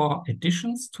looking for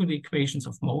additions to the equations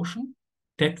of motion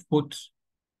that would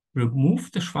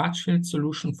remove the Schwarzschild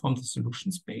solution from the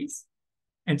solution space.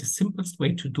 And the simplest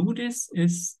way to do this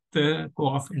is the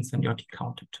Goroff-Sagnotti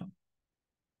counterterm.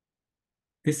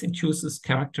 This induces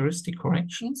characteristic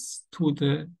corrections to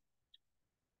the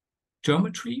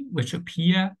geometry which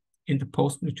appear in the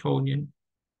post-Newtonian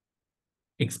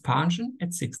expansion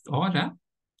at sixth order.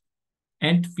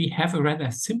 And we have a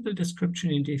rather simple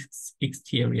description in this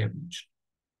exterior region.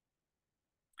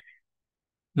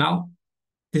 Now,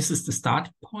 this is the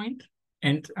starting point,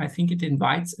 and I think it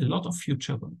invites a lot of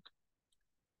future work.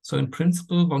 So in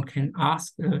principle, one can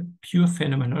ask a pure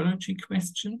phenomenology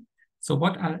question. So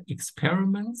what are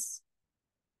experiments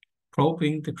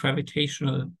probing the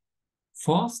gravitational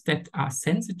force that are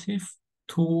sensitive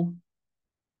to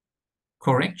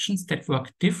corrections that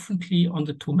work differently on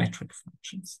the two metric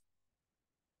functions?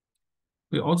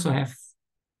 We also have,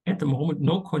 at the moment,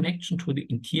 no connection to the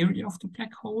interior of the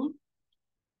black hole.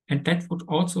 And that would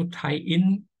also tie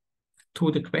in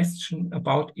to the question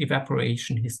about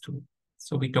evaporation history.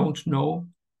 So we don't know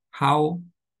how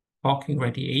Hawking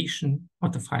radiation or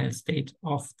the final state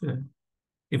of the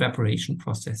evaporation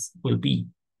process will be.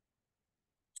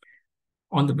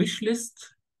 On the wish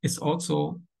list is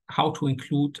also how to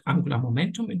include angular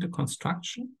momentum in the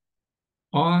construction,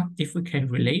 or if we can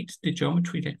relate the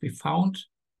geometry that we found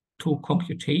to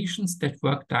computations that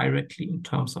work directly in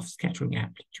terms of scattering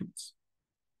amplitudes.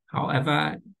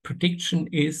 However, prediction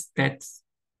is that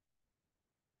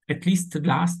at least the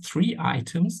last three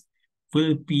items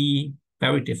will be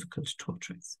very difficult to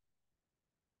address.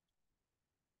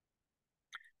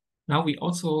 Now we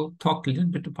also talked a little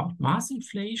bit about mass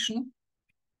inflation.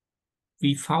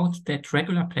 We found that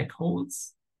regular black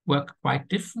holes work quite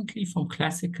differently from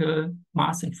classical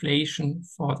mass inflation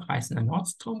for the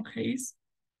Reisner-Nordstrom case.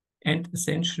 And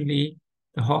essentially,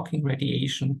 the Hawking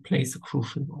radiation plays a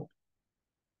crucial role.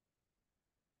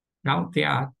 Now, there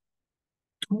are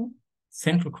two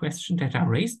central questions that are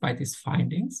raised by these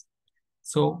findings.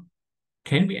 So,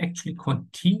 can we actually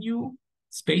continue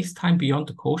space-time beyond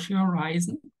the Cauchy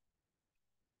horizon?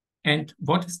 And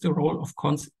what is the role of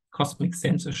cosmic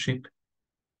censorship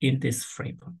in this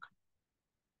framework?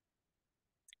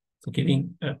 So,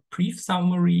 giving a brief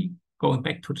summary, going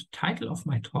back to the title of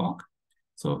my talk.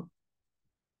 So,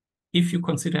 if you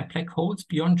consider black holes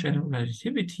beyond general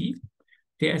relativity,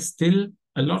 there are still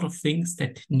a lot of things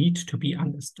that need to be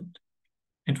understood.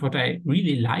 And what I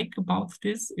really like about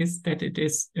this is that it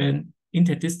is an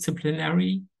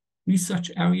interdisciplinary research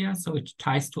area, so it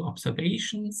ties to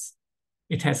observations,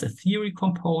 it has a theory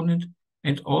component,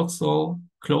 and also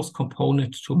close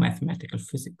component to mathematical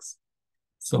physics.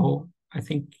 So I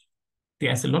think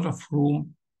there's a lot of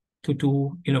room to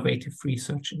do innovative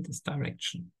research in this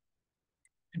direction.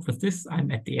 And with this,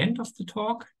 I'm at the end of the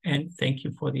talk, and thank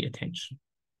you for the attention.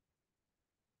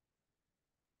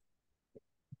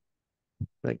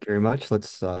 Thank you very much.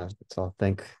 Let's all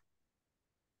thank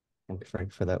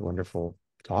Frank for that wonderful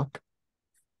talk.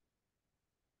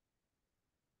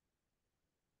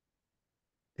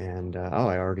 And oh,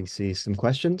 I already see some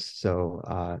questions.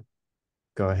 So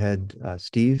go ahead,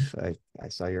 Steve. I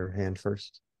saw your hand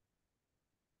first.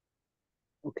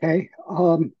 Okay.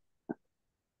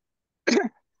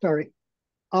 Sorry.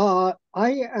 I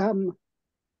am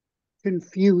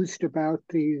confused about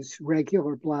these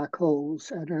regular black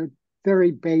holes at a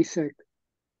very basic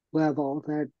level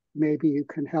that maybe you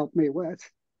can help me with.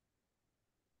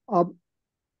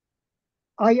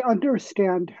 I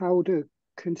understand how to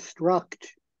construct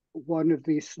one of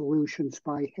these solutions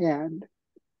by hand,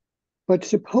 but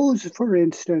suppose, for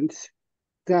instance,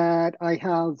 that I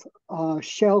have a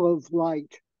shell of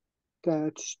light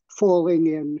that's falling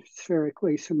in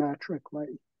spherically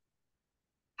symmetrically.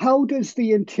 How does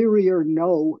the interior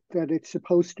know that it's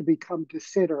supposed to become de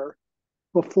Sitter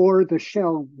before the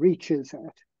shell reaches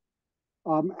it?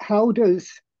 How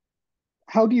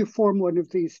do you form one of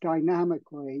these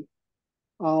dynamically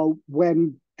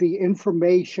when the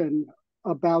information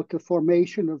about the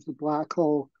formation of the black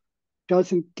hole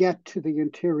doesn't get to the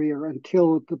interior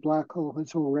until the black hole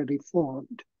has already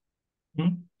formed?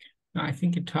 Mm-hmm. Now, I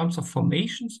think in terms of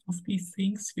formations of these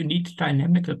things, you need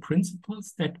dynamical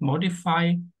principles that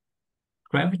modify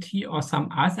gravity or some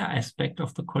other aspect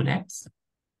of the collapse.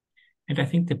 And I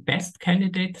think the best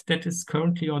candidate that is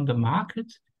currently on the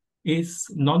market is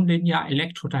nonlinear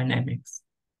electrodynamics.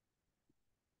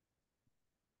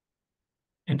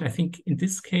 And I think in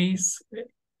this case,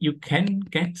 you can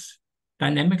get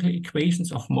dynamical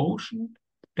equations of motion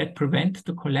that prevent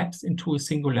the collapse into a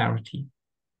singularity.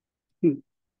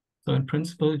 So in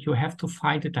principle, you have to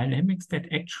find a dynamics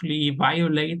that actually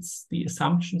violates the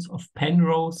assumptions of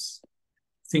Penrose's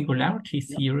singularity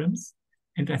theorems.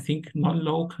 And I think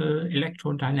non-local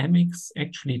electrodynamics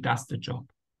actually does the job.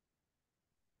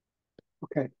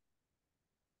 Okay.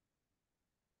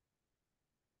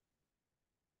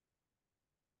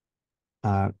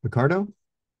 Ricardo?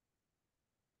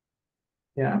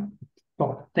 Yeah.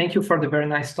 Well, thank you for the very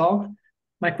nice talk.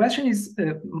 My question is,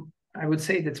 I would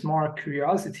say that's more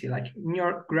curiosity. Like in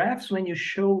your graphs, when you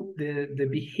show the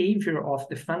behavior of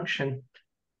the function,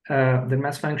 the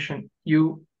mass function,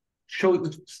 you show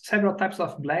several types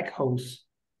of black holes.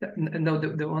 No,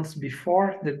 the ones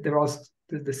before that there was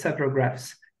the several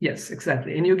graphs. Yes,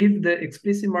 exactly. And you give the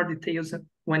explicit more details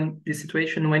when the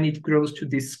situation when it grows to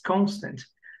this constant.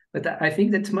 But I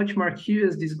think that's much more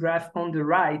curious, this graph on the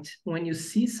right, when you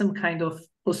see some kind of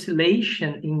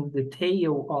oscillation in the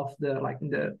tail of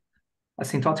the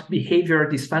asymptotic behavior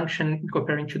dysfunction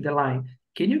comparing to the line.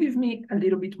 Can you give me a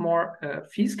little bit more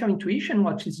physical intuition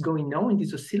what is going on in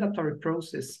this oscillatory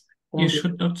process You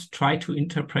should not try to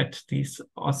interpret these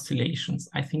oscillations.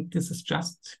 I think this is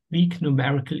just weak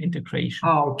numerical integration.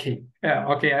 Oh, okay. Yeah,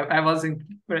 okay. I wasn't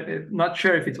not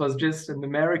sure if it was just a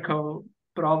numerical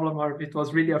problem or if it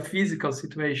was really a physical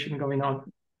situation going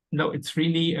on. No, it's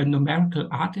really a numerical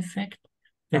artifact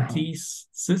that these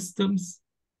systems,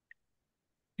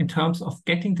 in terms of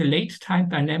getting the late time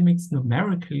dynamics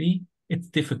numerically, it's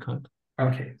difficult.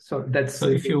 Okay, so that's... So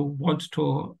if you want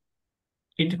to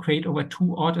integrate over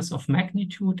 2 orders of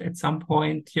magnitude, at some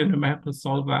point your numerical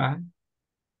solver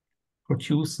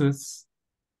produces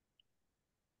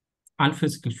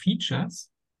unphysical features.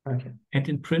 Okay. And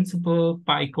in principle,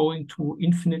 by going to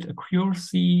infinite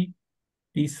accuracy,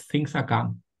 these things are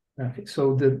gone. Okay,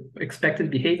 so the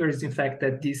expected behavior is in fact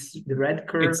that the red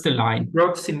curve, it's the line,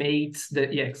 approximates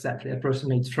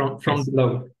approximates from yes.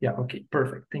 below. Yeah, okay,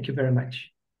 perfect. Thank you very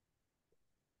much.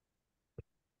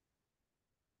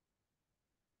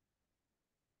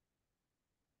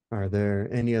 Are there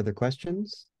any other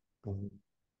questions?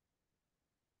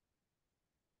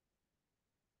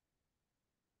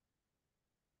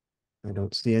 I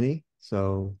don't see any.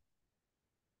 So,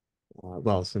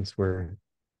 well, since we're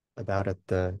about at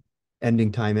the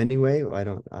ending time anyway,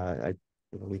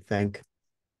 we thank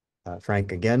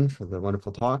Frank again for the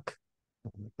wonderful talk.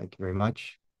 Thank you very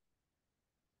much.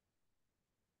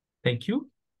 Thank you.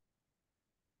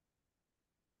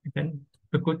 And then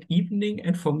a good evening,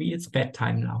 and for me, it's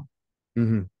bedtime now.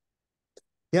 Mm-hmm.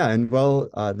 Yeah, and well,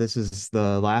 this is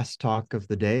the last talk of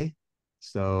the day.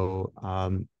 So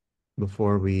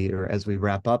as we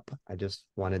wrap up, I just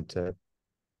wanted to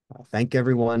thank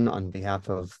everyone on behalf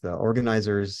of the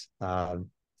organizers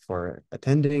for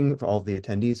attending, for all the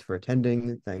attendees for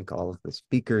attending. Thank all of the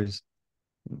speakers,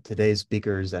 today's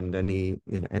speakers, and the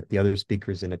other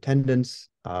speakers in attendance.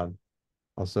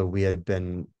 Also, we had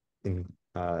been in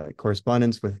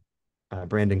correspondence with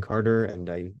Brandon Carter, and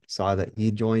I saw that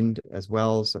he joined as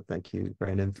well. So thank you,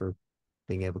 Brandon, for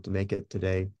being able to make it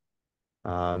today.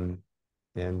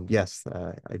 And yes,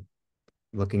 I'm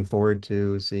looking forward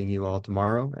to seeing you all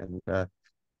tomorrow, and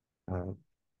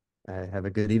have a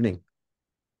good evening.